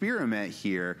experiment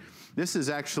here. This is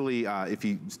actually, if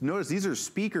you notice, these are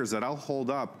speakers that I'll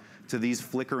hold up to these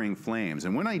flickering flames.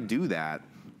 And when I do that,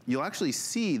 you'll actually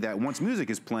see that once music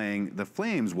is playing, the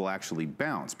flames will actually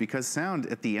bounce, because sound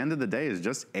at the end of the day is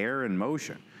just air in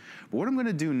motion. But what I'm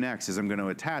gonna do next is I'm gonna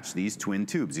attach these twin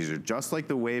tubes. These are just like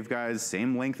the waveguides,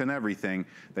 same length and everything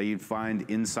that you'd find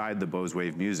inside the Bose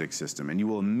Wave music system. And you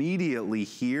will immediately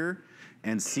hear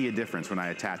and see a difference when I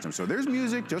attach them. So there's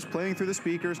music just playing through the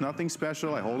speakers, nothing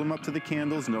special. I hold them up to the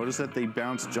candles. Notice that they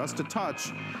bounce just a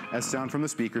touch as sound from the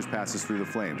speakers passes through the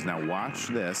flames. Now watch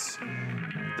this.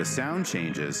 The sound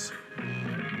changes.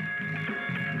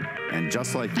 And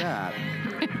just like that,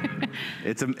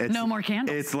 it's no more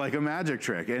candles. It's like a magic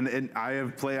trick. And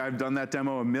I've done that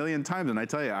demo a million times, and I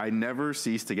tell you, I never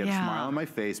cease to get a smile on my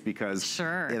face, because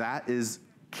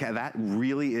that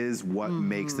really is what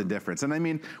makes the difference. And I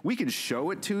mean, we can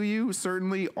show it to you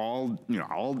certainly all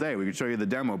day. We can show you the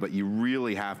demo, but you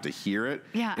really have to hear it.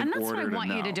 Yeah, and that's what I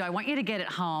want you to do. I want you to get it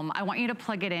home. I want you to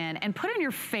plug it in and put in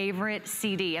your favorite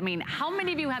CD. I mean, how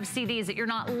many of you have CDs that you're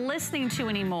not listening to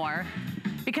anymore?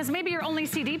 Because maybe your only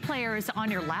CD player is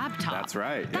on your laptop. That's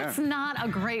right, That's not a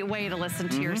great way to listen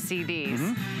to your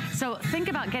CDs. So think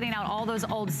about getting out all those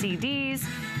old CDs.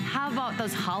 How about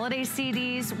those holiday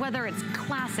CDs, whether it's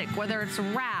classic, whether it's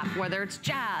rap, whether it's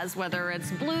jazz, whether it's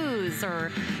blues,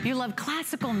 or you love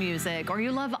classical music, or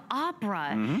you love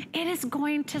opera. It is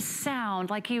going to sound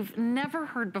like you've never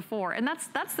heard before. And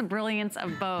that's the brilliance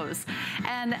of Bose.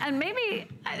 And maybe,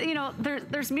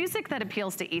 there's music that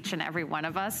appeals to each and every one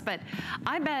of us, but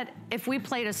I bet if we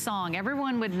played a song,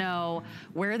 everyone would know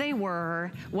where they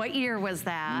were, what year was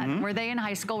that, were they in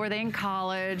high school, were they in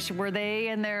college, were they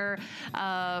in their,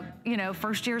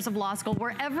 first years of law school,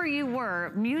 wherever you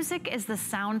were. Music is the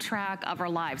soundtrack of our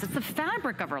lives. It's the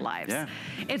fabric of our lives. Yeah,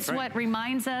 it's what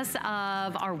reminds us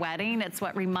of our wedding. It's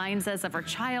what reminds us of our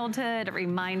childhood. It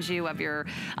reminds you of your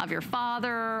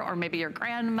father, or maybe your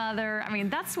grandmother. I mean,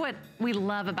 that's what we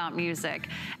love about music.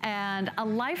 And a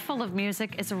life full of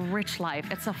music is a rich life.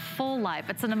 It's a full life.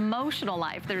 It's an emotional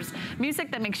life. There's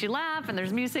music that makes you laugh, and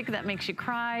there's music that makes you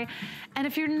cry. And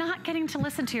if you're not getting to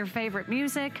listen to your favorite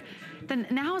music, then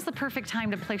now is the perfect time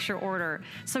to place your order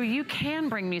so you can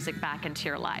bring music back into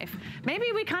your life. Maybe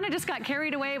we kind of just got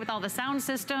carried away with all the sound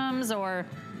systems, or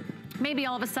maybe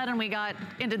all of a sudden we got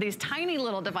into these tiny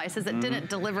little devices that didn't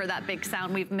deliver that big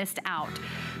sound. We've missed out.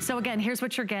 So again, here's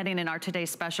what you're getting in our today's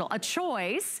special. A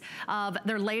choice of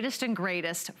their latest and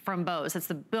greatest from Bose. It's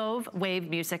the Bose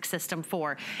Wave Music System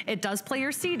 4. It does play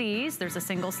your CDs. There's a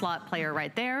single slot player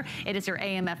right there. It is your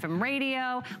AM/FM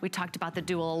radio. We talked about the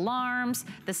dual alarms,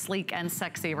 the sleek and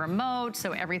sexy remote.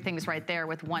 So everything's right there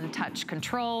with one-touch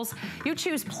controls. You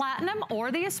choose platinum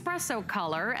or the espresso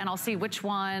color, and I'll see which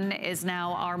one is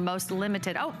now our most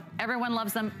limited. Oh, everyone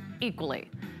loves them equally.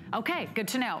 Okay, good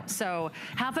to know. So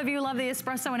half of you love the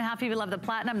espresso and half of you love the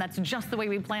platinum. That's just the way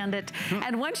we planned it.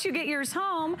 And once you get yours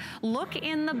home, look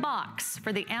in the box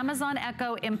for the Amazon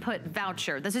Echo Input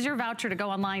Voucher. This is your voucher to go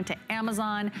online to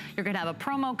Amazon. You're gonna have a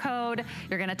promo code.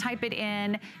 You're gonna type it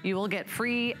in. You will get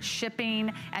free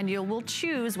shipping, and you will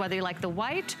choose whether you like the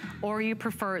white or you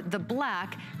prefer the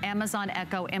black Amazon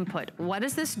Echo Input. What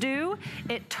does this do?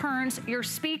 It turns your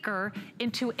speaker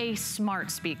into a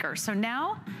smart speaker. So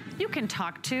now you can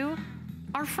talk to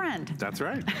our friend. That's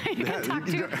right.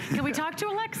 Can we talk to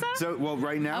Alexa? So, well,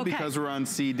 right now, because we're on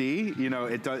CD, you know,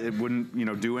 it wouldn't, you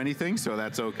know, do anything, so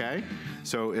that's okay.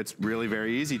 So it's really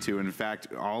very easy to. In fact,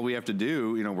 all we have to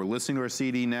do, you know, we're listening to our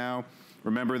CD now.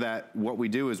 Remember that what we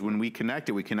do is when we connect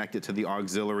it to the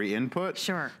auxiliary input.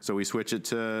 Sure. So we switch it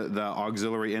to the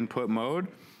auxiliary input mode.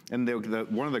 And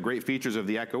one of the great features of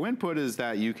the Echo input is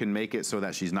that you can make it so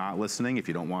that she's not listening. If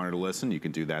you don't want her to listen, you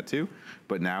can do that too.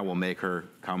 But now we'll make her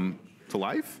come to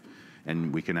life,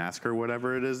 and we can ask her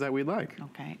whatever it is that we'd like.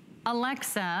 Okay.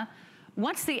 Alexa,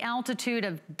 what's the altitude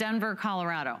of Denver,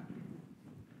 Colorado?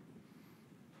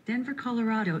 Denver,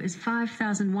 Colorado is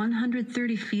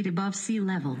 5,130 feet above sea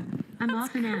level. I'm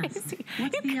often asked,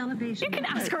 what's the elevation? You can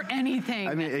ask her anything.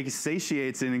 I mean, it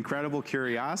satiates an incredible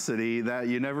curiosity that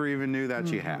you never even knew that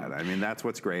you had. I mean, that's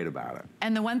what's great about it.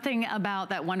 And the one thing about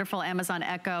that wonderful Amazon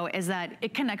Echo is that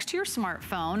it connects to your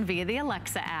smartphone via the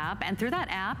Alexa app. And through that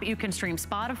app, you can stream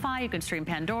Spotify, you can stream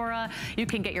Pandora, you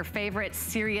can get your favorite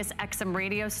Sirius XM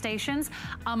radio stations.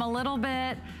 I'm a little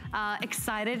bit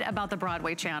excited about the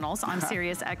Broadway channels on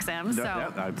Sirius XM.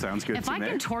 So that sounds good to me. If I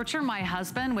can torture my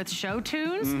husband with show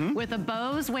tunes, with a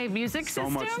Bose Wave music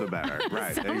system. So much the better,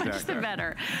 right, so much the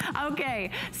better.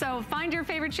 Okay, so find your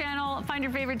favorite channel, find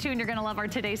your favorite tune. You're gonna love our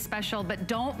today's special, but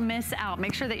don't miss out.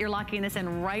 Make sure that you're locking this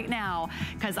in right now,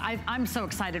 because I'm so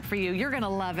excited for you. You're gonna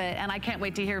love it, and I can't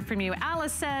wait to hear from you.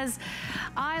 Alice says,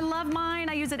 I love mine.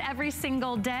 I use it every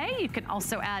single day. You can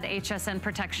also add HSN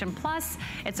Protection Plus.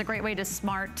 It's a great way to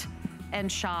smart and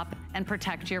shop and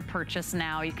protect your purchase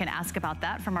now. You can ask about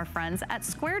that from our friends at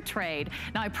Square Trade.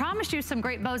 Now, I promised you some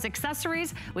great Bose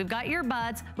accessories. We've got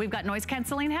earbuds, we've got noise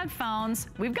canceling headphones,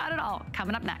 we've got it all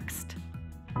coming up next.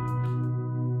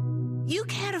 You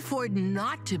can't afford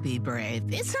not to be brave.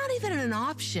 It's not even an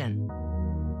option.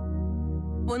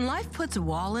 When life puts a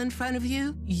wall in front of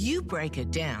you, you break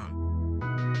it down.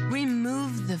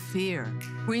 Remove the fear.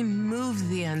 Remove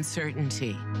the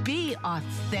uncertainty. Be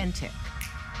authentic.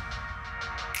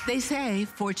 They say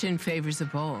fortune favors the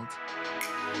bold.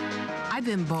 I've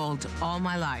been bold all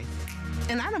my life,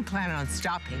 and I don't plan on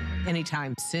stopping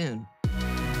anytime soon.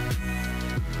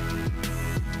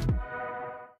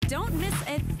 Don't miss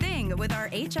a thing with our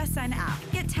HSN app.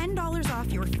 Get $10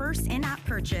 off your first in-app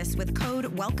purchase with code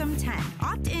WELCOME10.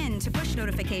 Opt in to push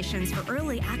notifications for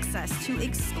early access to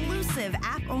exclusive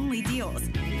app-only deals.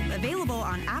 Available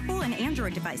on Apple and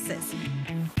Android devices.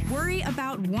 Worry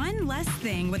about one less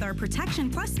thing with our Protection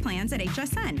Plus plans at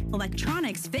HSN.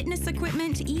 Electronics, fitness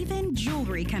equipment, even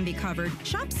jewelry can be covered.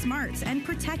 Shop smart and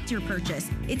protect your purchase.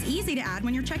 It's easy to add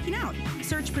when you're checking out.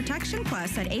 Search Protection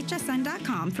Plus at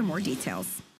hsn.com for more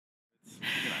details.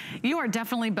 You are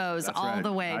definitely Bose all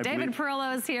the way. I David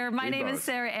Perillo is here. My name is Bose.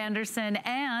 Sarah Anderson.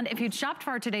 And if you'd shopped for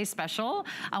our today's special,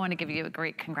 I want to give you a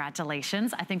great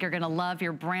congratulations. I think you're going to love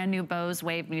your brand new Bose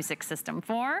Wave Music System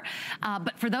 4.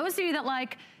 But for those of you that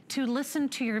like to listen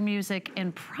to your music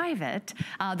in private,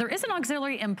 there is an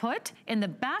auxiliary input in the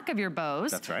back of your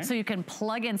Bose. That's right. So you can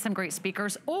plug in some great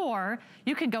speakers, or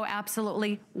you can go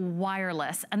absolutely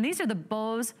wireless. And these are the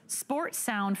Bose Sport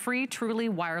Sound Free Truly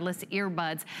Wireless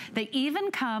Earbuds. They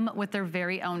even come with their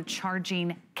very own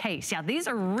charging case. Yeah, these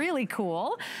are really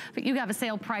cool, but you have a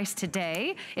sale price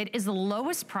today. It is the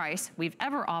lowest price we've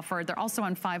ever offered. They're also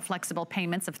on 5 flexible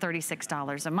payments of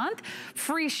 $36 a month,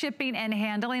 free shipping and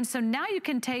handling. So now you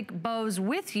can take Bose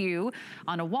with you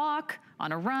on a walk,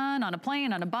 on a run, on a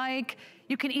plane, on a bike.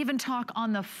 You can even talk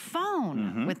on the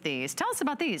phone with these. Tell us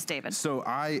about these, David. So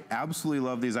I absolutely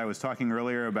love these. I was talking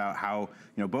earlier about how,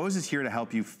 you know, Bose is here to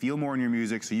help you feel more in your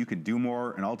music so you can do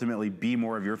more and ultimately be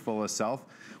more of your fullest self.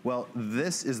 Well,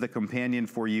 this is the companion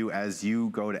for you as you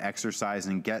go to exercise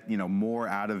and get, you know, more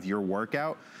out of your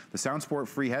workout. The SoundSport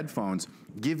free headphones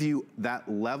give you that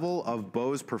level of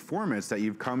Bose performance that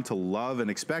you've come to love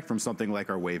and expect from something like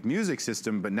our Wave Music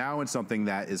System, but now it's something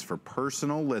that is for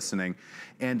personal listening.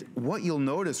 And what you'll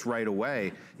notice right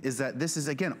away is that this is,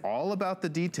 again, all about the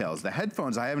details. The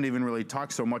headphones I haven't even really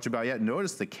talked so much about yet.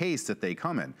 Notice the case that they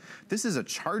come in. This is a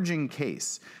charging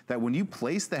case that when you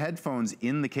place the headphones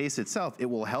in the case itself, it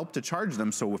will help to charge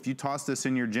them. So if you toss this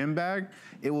in your gym bag,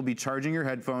 it will be charging your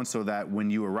headphones so that when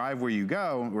you arrive where you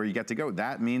go, where you get to go,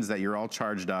 that means that you're all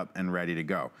charged up and ready to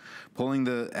go. Pulling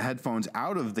the headphones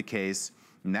out of the case,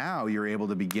 now you're able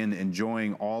to begin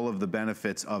enjoying all of the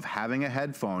benefits of having a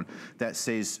headphone that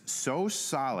stays so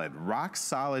solid, rock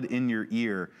solid in your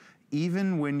ear,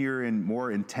 even when you're in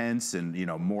more intense and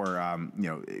more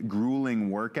grueling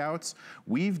workouts,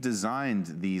 we've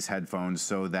designed these headphones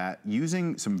so that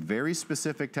using some very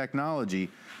specific technology,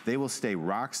 they will stay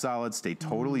rock solid, stay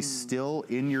totally still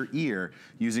in your ear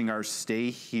using our Stay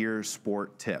Here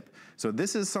Sport tip. So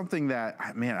this is something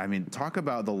that, man, I mean, talk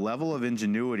about the level of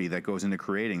ingenuity that goes into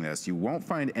creating this. You won't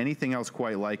find anything else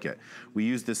quite like it. We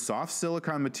use this soft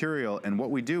silicone material, and what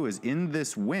we do is in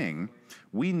this wing,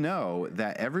 we know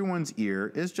that everyone's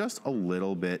ear is just a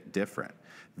little bit different.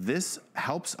 This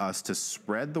helps us to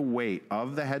spread the weight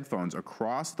of the headphones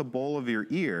across the bowl of your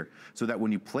ear so that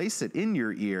when you place it in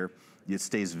your ear, it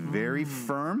stays very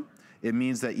firm. It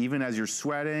means that even as you're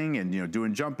sweating and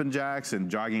doing jumping jacks and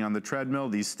jogging on the treadmill,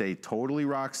 these stay totally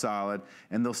rock solid,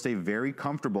 and they'll stay very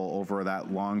comfortable over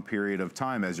that long period of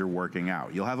time as you're working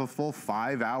out. You'll have a full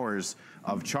 5 hours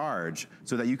of charge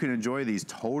so that you can enjoy these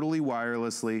totally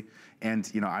wirelessly. And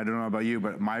I don't know about you,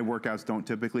 but my workouts don't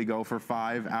typically go for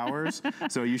 5 hours.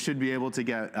 So you should be able to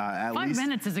get at least 5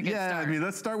 minutes is a good start. Yeah, I mean,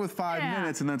 let's start with 5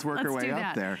 minutes and let's work our way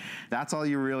up there. That's all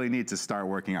you really need to start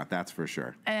working out, that's for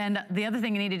sure. And the other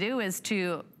thing you need to do is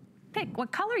to pick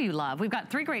what color you love. We've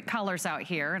got 3 great colors out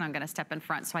here, and I'm gonna step in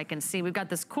front so I can see. We've got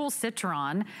this cool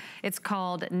citron. It's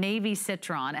called Navy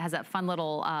Citron. It has that fun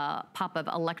little pop of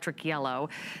electric yellow.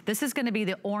 This is gonna be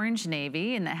the orange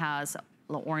navy, and it has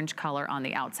the orange color on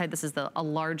the outside. This is a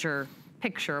larger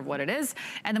picture of what it is.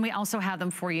 And then we also have them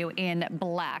for you in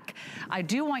black. I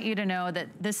do want you to know that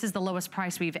this is the lowest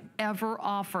price we've ever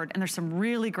offered, and there's some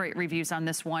really great reviews on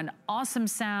this one. Awesome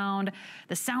sound.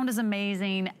 The sound is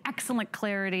amazing, excellent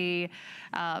clarity,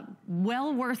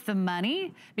 well worth the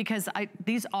money, because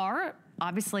these are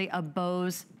obviously a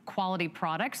Bose quality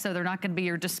product, so they're not gonna be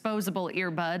your disposable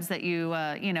earbuds that you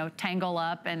tangle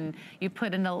up and you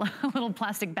put in a little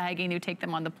plastic baggie and you take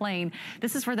them on the plane.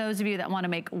 This is for those of you that wanna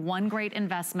make one great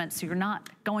investment so you're not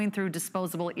going through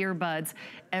disposable earbuds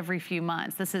every few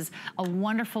months. This is a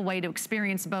wonderful way to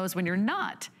experience Bose when you're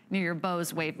not near your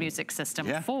Bose Wave Music System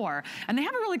 4. And they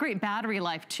have a really great battery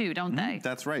life too, don't they?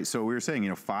 That's right. So we were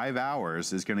saying, 5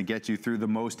 hours is gonna get you through the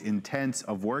most intense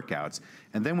of workouts.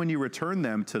 And then when you return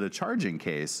them to the charging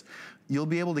case, you'll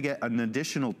be able to get an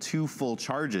additional 2 full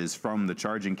charges from the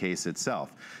charging case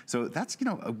itself. So that's,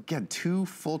 again, 2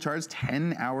 full charges,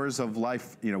 10 hours of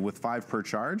life, with 5 per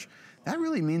charge. That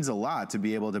really means a lot to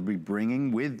be able to be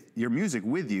bringing with your music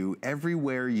with you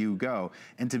everywhere you go,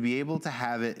 and to be able to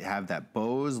have it have that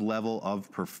Bose level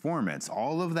of performance.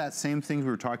 All of that same things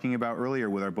we were talking about earlier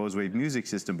with our Bose Wave Music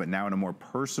System, but now in a more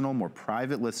personal, more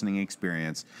private listening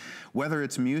experience, whether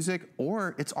it's music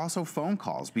or it's also phone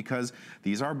calls, because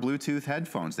these are Bluetooth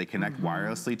headphones. They connect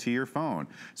wirelessly to your phone.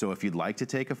 So if you'd like to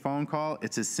take a phone call,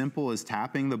 it's as simple as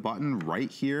tapping the button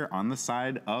right here on the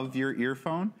side of your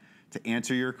earphone to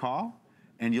answer your call,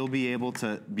 and you'll be able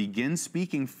to begin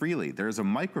speaking freely. There's a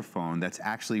microphone that's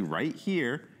actually right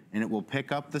here, and it will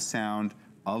pick up the sound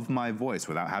of my voice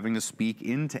without having to speak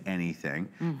into anything.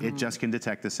 It just can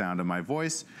detect the sound of my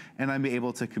voice, and I'm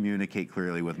able to communicate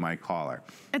clearly with my caller.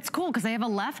 It's cool because they have a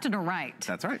left and a right.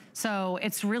 That's right. So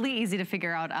it's really easy to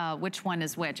figure out which one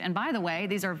is which. And by the way,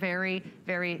 these are very,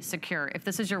 very secure. If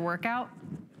this is your workout,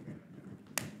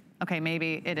 okay,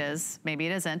 maybe it is, maybe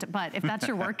it isn't, but if that's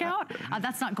your workout,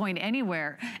 that's not going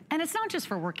anywhere. And it's not just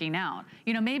for working out.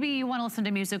 Maybe you wanna listen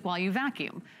to music while you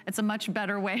vacuum. It's a much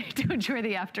better way to enjoy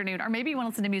the afternoon. Or maybe you wanna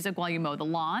listen to music while you mow the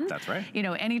lawn. That's right.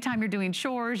 Anytime you're doing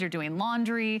chores, you're doing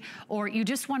laundry, or you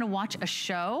just wanna watch a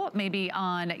show, maybe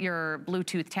on your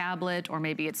Bluetooth tablet, or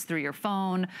maybe it's through your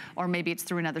phone, or maybe it's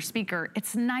through another speaker.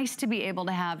 It's nice to be able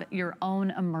to have your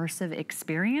own immersive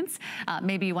experience.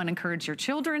 Maybe you wanna encourage your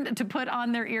children to put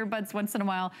on their earbuds once in a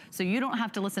while so you don't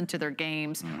have to listen to their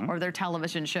games or their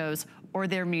television shows or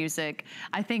their music.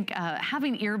 I think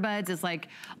having earbuds is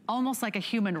almost like a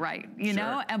human right, you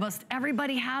know? Almost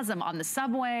everybody has them on the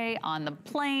subway, on the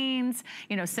planes,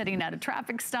 sitting at a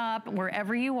traffic stop,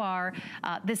 wherever you are.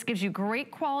 This gives you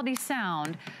great quality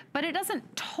sound, but it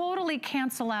doesn't totally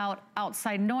cancel out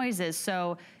outside noises.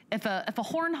 So if a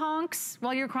horn honks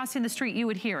while you're crossing the street, you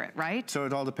would hear it, right? So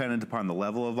it's all dependent upon the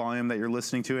level of volume that you're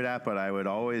listening to it at, but I would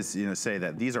always say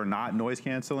that these are not noise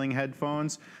canceling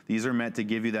headphones. These are meant to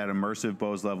give you that immersive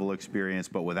Bose level experience,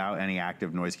 but without any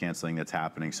active noise canceling that's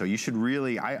happening. So you should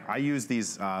really, I use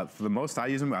these, for the most I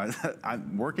use them,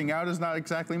 working out is not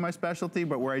exactly my specialty,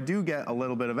 but where I do get a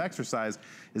little bit of exercise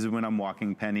is when I'm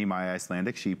walking Penny, my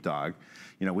Icelandic sheepdog.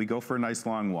 We go for a nice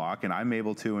long walk, and I'm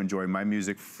able to enjoy my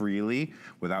music freely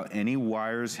without any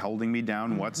wires holding me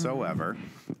down whatsoever.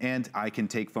 And I can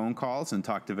take phone calls and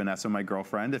talk to Vanessa, my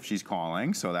girlfriend, if she's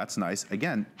calling, so that's nice.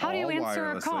 Again, how do you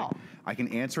answer a call? I can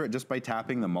answer it just by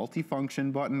tapping the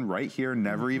multifunction button right here,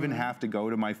 never even have to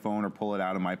go to my phone or pull it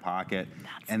out of my pocket.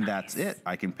 That's it.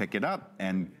 I can pick it up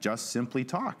and just simply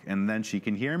talk. And then she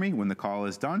can hear me when the call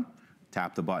is done,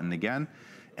 tap the button again.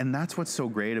 And that's what's so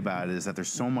great about it, is that there's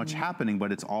so much happening,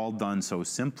 but it's all done so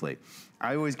simply.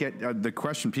 I always get the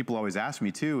question people always ask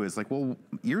me too is like, well,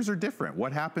 ears are different.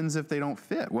 What happens if they don't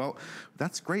fit? Well,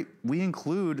 that's great. We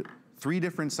include 3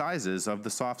 different sizes of the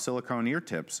soft silicone ear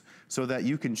tips so that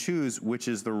you can choose which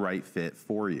is the right fit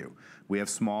for you. We have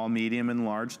small, medium, and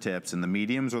large tips, and the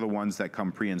mediums are the ones that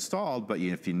come pre-installed, but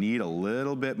if you need a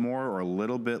little bit more or a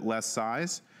little bit less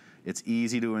size, it's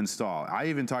easy to install. I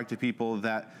even talk to people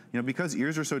that, because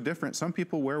ears are so different, some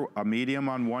people wear a medium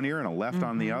on one ear and a left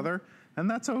on the other, and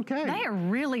that's okay. They are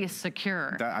really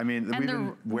secure. I mean, we've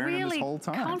been wearing them this whole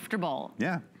time. Comfortable.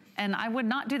 Yeah. And I would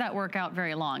not do that workout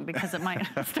very long because it might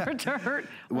start to hurt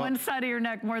one side of your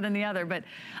neck more than the other. But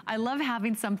I love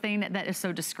having something that is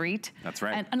so discreet. That's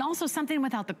right. And also something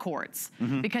without the cords.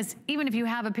 Because even if you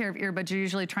have a pair of earbuds, you're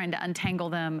usually trying to untangle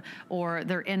them, or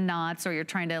they're in knots, or you're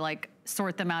trying to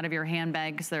sort them out of your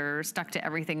handbag because they're stuck to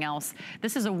everything else.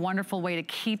 This is a wonderful way to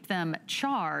keep them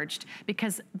charged,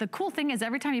 because the cool thing is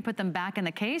every time you put them back in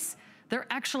the case, they're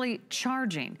actually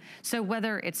charging. So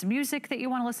whether it's music that you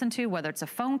want to listen to, whether it's a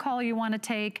phone call you want to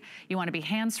take, you want to be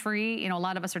hands-free. A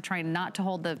lot of us are trying not to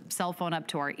hold the cell phone up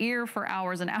to our ear for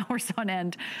hours and hours on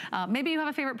end. Maybe you have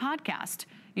a favorite podcast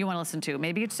you want to listen to.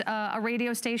 Maybe it's a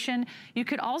radio station. You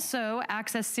could also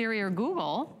access Siri or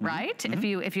Google, right?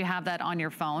 If you have that on your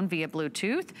phone via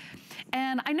Bluetooth.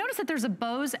 And I noticed that there's a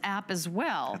Bose app as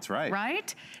well. That's right.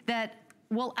 Right? That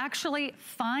will actually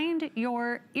find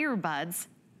your earbuds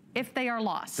if they are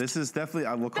lost. This is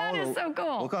definitely, we'll call it so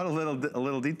cool. We'll call it a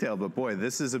little detail, but boy,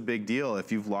 this is a big deal.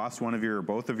 If you've lost one of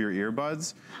both of your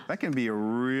earbuds, that can be a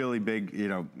really big,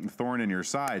 thorn in your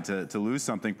side to lose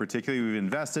something. Particularly, we've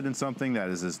invested in something that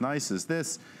is as nice as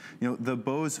this. The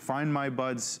Bose Find My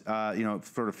Buds,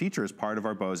 sort of feature is part of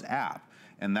our Bose app,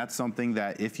 and that's something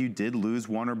that if you did lose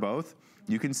one or both,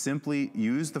 you can simply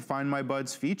use the Find My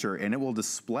Buds feature, and it will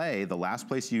display the last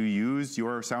place you used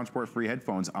your SoundSport-free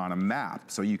headphones on a map,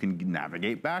 so you can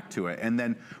navigate back to it. And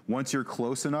then once you're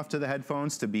close enough to the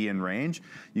headphones to be in range,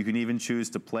 you can even choose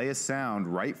to play a sound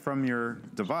right from your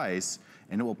device,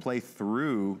 and it will play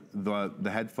through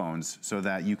the headphones so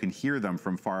that you can hear them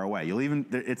from far away.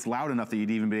 It's loud enough that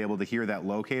you'd even be able to hear that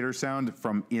locator sound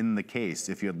from in the case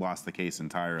if you had lost the case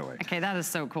entirely. Okay, that is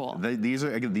so cool. These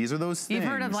are those things. You've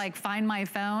heard of Find My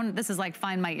Phone. This is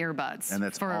Find My Earbuds. And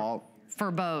that's for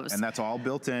Bose. And that's all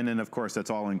built in, and of course that's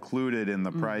all included in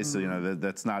the price.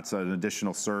 That's not an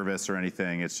additional service or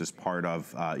anything. It's just part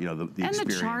of the experience. And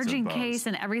the charging of Bose. case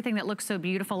and everything that looks so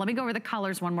beautiful. Let me go over the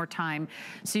colors one more time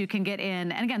so you can get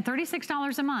in. And again,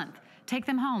 $36 a month. Take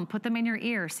them home, put them in your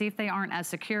ear, see if they aren't as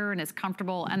secure and as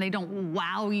comfortable and they don't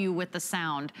wow you with the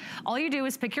sound. All you do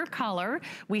is pick your color.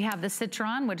 We have the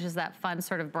Citron, which is that fun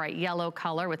sort of bright yellow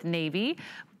color with navy.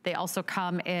 They also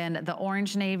come in the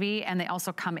orange navy, and they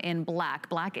also come in black.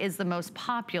 Black is the most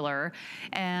popular.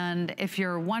 And if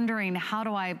you're wondering, how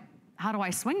do I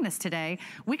swing this today?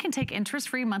 We can take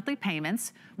interest-free monthly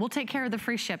payments. We'll take care of the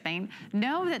free shipping.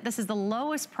 Know that this is the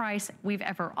lowest price we've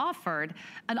ever offered.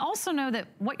 And also know that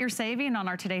what you're saving on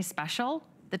our today's special,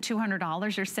 the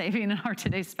 $200 you're saving in our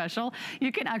today's special,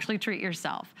 you can actually treat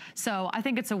yourself. So I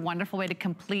think it's a wonderful way to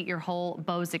complete your whole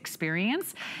Bose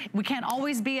experience. We can't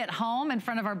always be at home in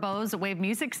front of our Bose Wave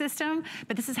music system,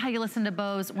 but this is how you listen to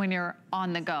Bose when you're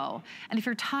on the go. And if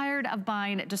you're tired of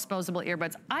buying disposable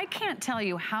earbuds, I can't tell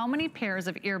you how many pairs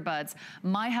of earbuds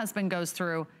my husband goes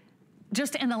through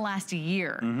just in the last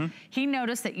year. He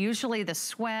noticed that usually the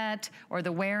sweat or the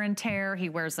wear and tear, he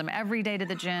wears them every day to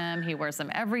the gym, he wears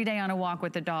them every day on a walk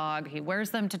with the dog, he wears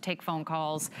them to take phone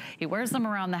calls, he wears them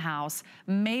around the house.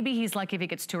 Maybe he's lucky if he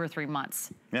gets 2 or 3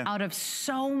 months out of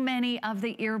so many of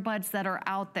the earbuds that are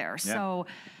out there. So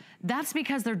that's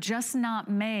because they're just not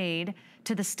made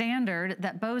to the standard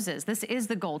that Bose is. This is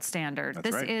the gold standard.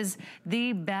 That's right. This is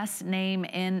the best name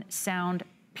in sound,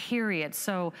 period.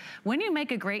 So when you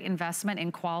make a great investment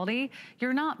in quality,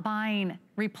 you're not buying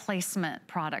replacement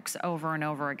products over and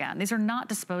over again. These are not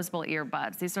disposable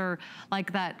earbuds. These are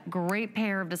like that great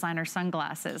pair of designer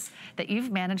sunglasses that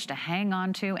you've managed to hang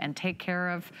on to and take care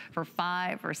of for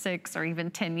 5 or 6 or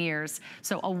even 10 years.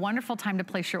 So a wonderful time to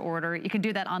place your order. You can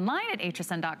do that online at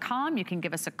hsn.com. You can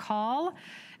give us a call.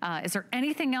 Is there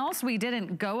anything else we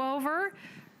didn't go over?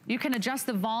 You can adjust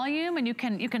the volume, and you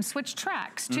can switch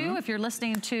tracks too if you're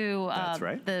listening to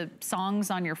the songs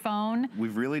on your phone.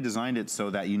 We've really designed it so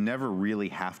that you never really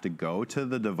have to go to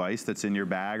the device that's in your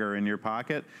bag or in your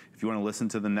pocket. If you want to listen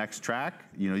to the next track,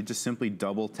 you just simply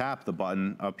double tap the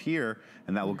button up here,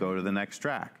 and that will go to the next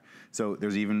track. So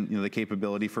there's even the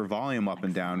capability for volume up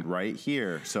and down right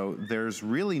here. So there's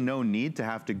really no need to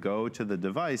have to go to the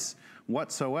device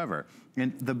whatsoever.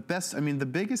 And the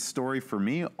biggest story for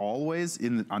me always,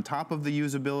 on top of the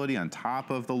usability, on top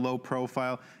of the low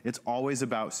profile, it's always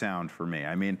about sound for me.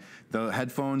 I mean, the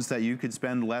headphones that you could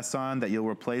spend less on, that you'll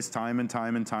replace time and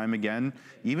time and time again,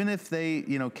 even if they,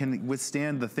 can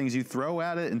withstand the things you throw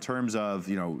at it in terms of,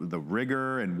 the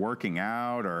rigor and working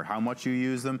out or how much you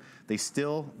use them, they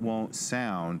still won't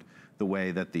sound the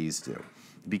way that these do.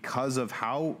 Because of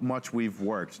how much we've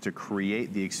worked to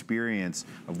create the experience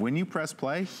of when you press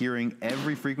play, hearing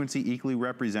every frequency equally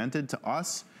represented, to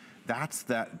us, that's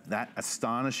that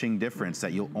astonishing difference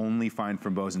that you'll only find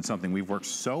from Bose, and something we've worked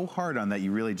so hard on that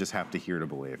you really just have to hear to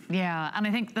believe. Yeah, and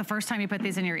I think the first time you put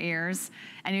these in your ears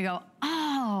and you go,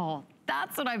 oh,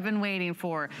 that's what I've been waiting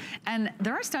for. And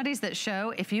there are studies that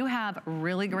show if you have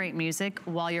really great music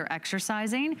while you're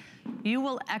exercising, you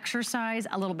will exercise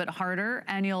a little bit harder,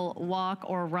 and you'll walk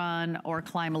or run or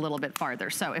climb a little bit farther.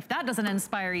 So if that doesn't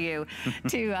inspire you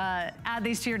to add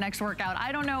these to your next workout,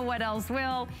 I don't know what else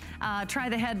will. Try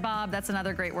the head bob. That's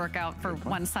another great workout for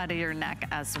one side of your neck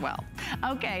as well.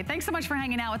 Okay, thanks so much for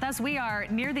hanging out with us. We are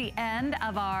near the end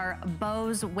of our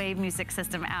Bose Wave Music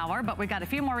System Hour, but we've got a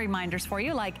few more reminders for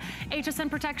you, like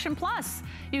HSN Protection Plus.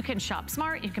 You can shop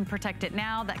smart. You can protect it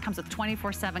now. That comes with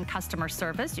 24/7 customer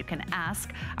service. You can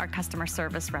ask our customer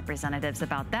service representatives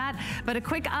about that. But a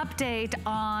quick update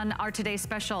on our today's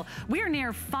special. We are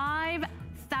near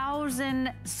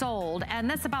 5,000 sold, and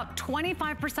that's about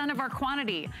 25% of our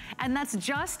quantity, and that's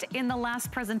just in the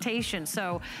last presentation.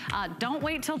 So don't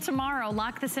wait till tomorrow.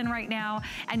 Lock this in right now,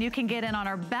 and you can get in on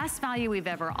our best value we've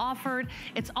ever offered.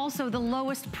 It's also the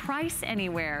lowest price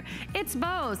anywhere. It's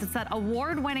Bose. It's that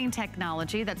award-winning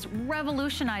technology that's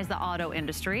revolutionized the auto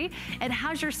industry. It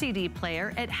has your CD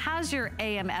player. It has your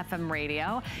AM/FM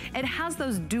radio. It has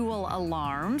those dual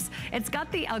alarms. It's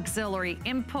got the auxiliary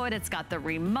input. It's got the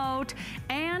remote.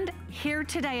 And here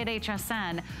today at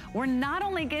HSN, we're not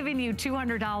only giving you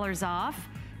 $200 off,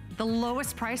 the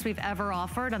lowest price we've ever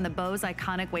offered on the Bose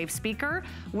iconic Wave speaker,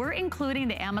 we're including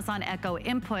the Amazon Echo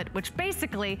input, which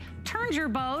basically turns your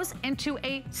Bose into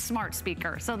a smart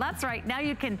speaker. So that's right, now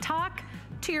you can talk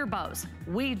to your Bose.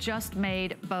 We just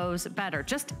made Bose better.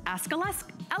 Just ask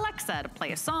Alexa to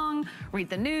play a song,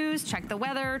 read the news, check the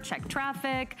weather, check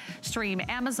traffic, stream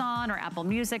Amazon or Apple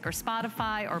Music or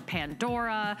Spotify or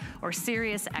Pandora or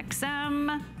Sirius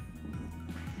XM.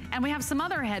 And we have some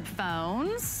other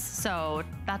headphones, so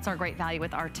that's our great value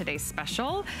with our today's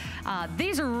special.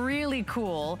 These are really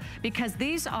cool because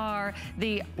these are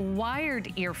the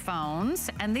wired earphones,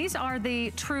 and these are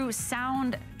the true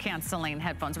sound canceling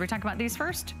headphones. Are we talking about these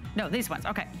first? No, these ones,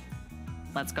 okay.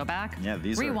 Let's go back. Yeah,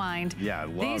 these rewind. I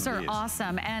love these are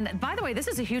awesome. And by the way, this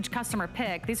is a huge customer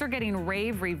pick. These are getting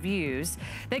rave reviews.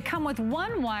 They come with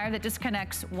one wire that just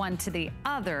connects one to the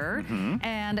other.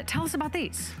 And tell us about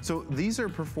these. So these are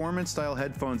performance style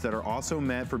headphones that are also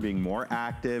meant for being more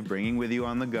active, bringing with you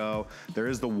on the go. There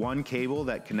is the one cable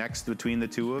that connects between the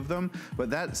two of them, but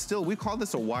that still, we call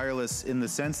this a wireless in the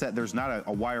sense that there's not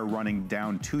a wire running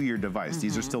down to your device.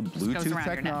 These are still Bluetooth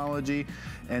technology.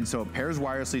 And so it pairs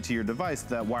wirelessly to your device.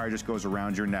 That wire just goes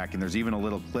around your neck, and there's even a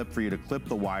little clip for you to clip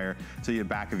the wire to the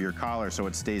back of your collar so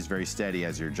it stays very steady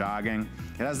as you're jogging.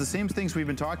 It has the same things we've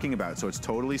been talking about, so it's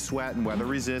totally sweat and weather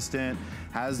resistant,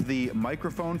 has the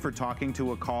microphone for talking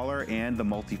to a caller and the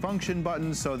multifunction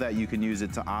button so that you can use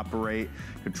it to operate,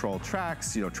 control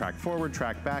tracks, track forward,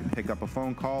 track back, pick up a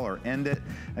phone call or end it.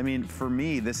 I mean, for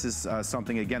me, this is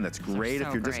something, again, that's great.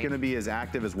 If you're just gonna be as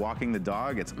active as walking the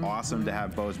dog, it's awesome to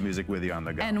have Bose music with you on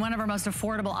the go. And one of our most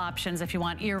affordable options if you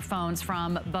want earphones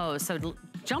from Bose. So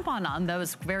jump on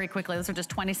those very quickly. Those are just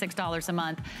 $26 a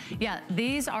month. Yeah,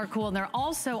 these are cool, and they're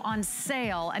also on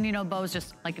sale. And Bose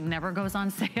just never goes on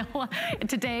sale.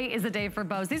 Today is the day for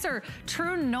Bose. These are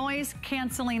true noise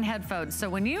canceling headphones. So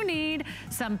when you need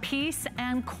some peace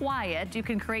and quiet, you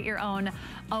can create your own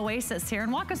oasis here.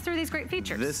 And walk us through these great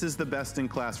features. This is the best in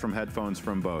class from headphones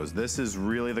from Bose. This is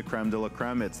really the creme de la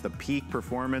creme. It's the peak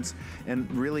performance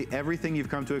and really everything you've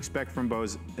come to expect from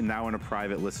Bose, and now in a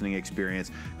private listening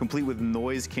experience, complete with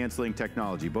noise canceling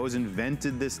technology. Bose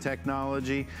invented this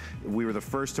technology. We were the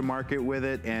first to market with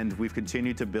it, and we've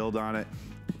continued to build on it.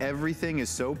 Everything is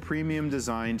so premium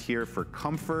designed here for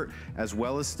comfort as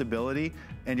well as stability,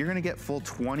 and you're gonna get full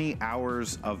 20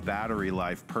 hours of battery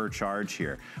life per charge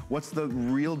here. What's the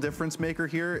real difference maker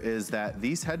here is that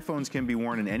these headphones can be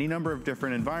worn in any number of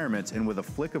different environments, and with a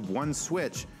flick of one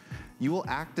switch, you will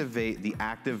activate the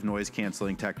active noise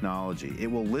canceling technology.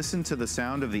 It will listen to the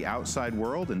sound of the outside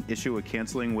world and issue a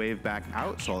canceling wave back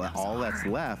out, so that all that's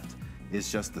left is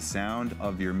just the sound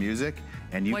of your music,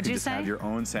 and you can just have your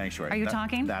own sanctuary. Are you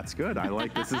talking? That's good. I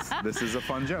like this. This is a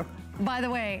fun joke. By the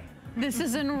way, this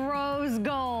is in rose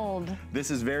gold. This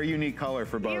is very unique color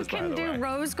for Bose, by the way. You can do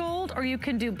rose gold or you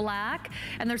can do black.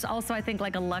 And there's also, I think,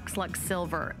 like a Lux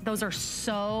silver. Those are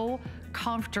so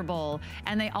comfortable,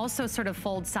 and they also sort of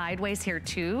fold sideways here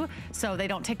too, so they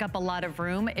don't take up a lot of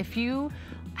room. If you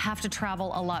have to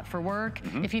travel a lot for work,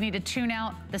 if you need to tune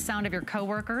out the sound of your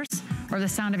coworkers or the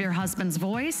sound of your husband's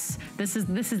voice, this is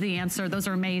the answer. Those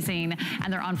are amazing,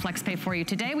 and they're on FlexPay for you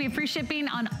today. We have free shipping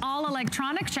on all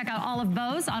electronics. Check out all of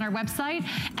Bose on our website,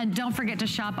 and don't forget to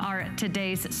shop our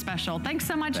today's special. Thanks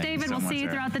so much, David. We'll see you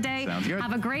throughout the day. Sounds good.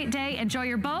 Have a great day. Enjoy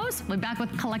your Bose. We'll be back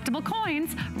with collectible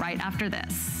coins right after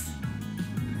this.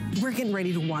 We're getting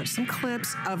ready to watch some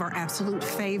clips of our absolute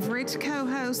favorite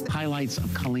co-host. Highlights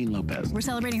of Colleen Lopez. We're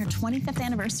celebrating her 25th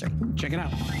anniversary. Check it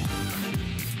out.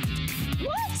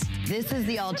 What? This is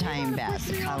the all-time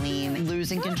best. Colleen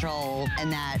losing control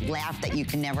and that laugh that you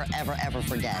can never, ever, ever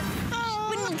forget.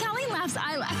 When Colleen laughs,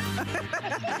 I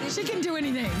laugh. She can do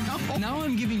anything. Now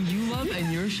I'm giving you love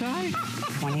and you're shy?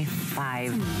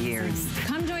 25 years.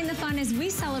 Come join the fun as we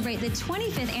celebrate the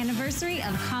 25th anniversary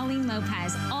of Colleen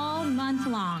Lopez all month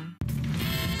long.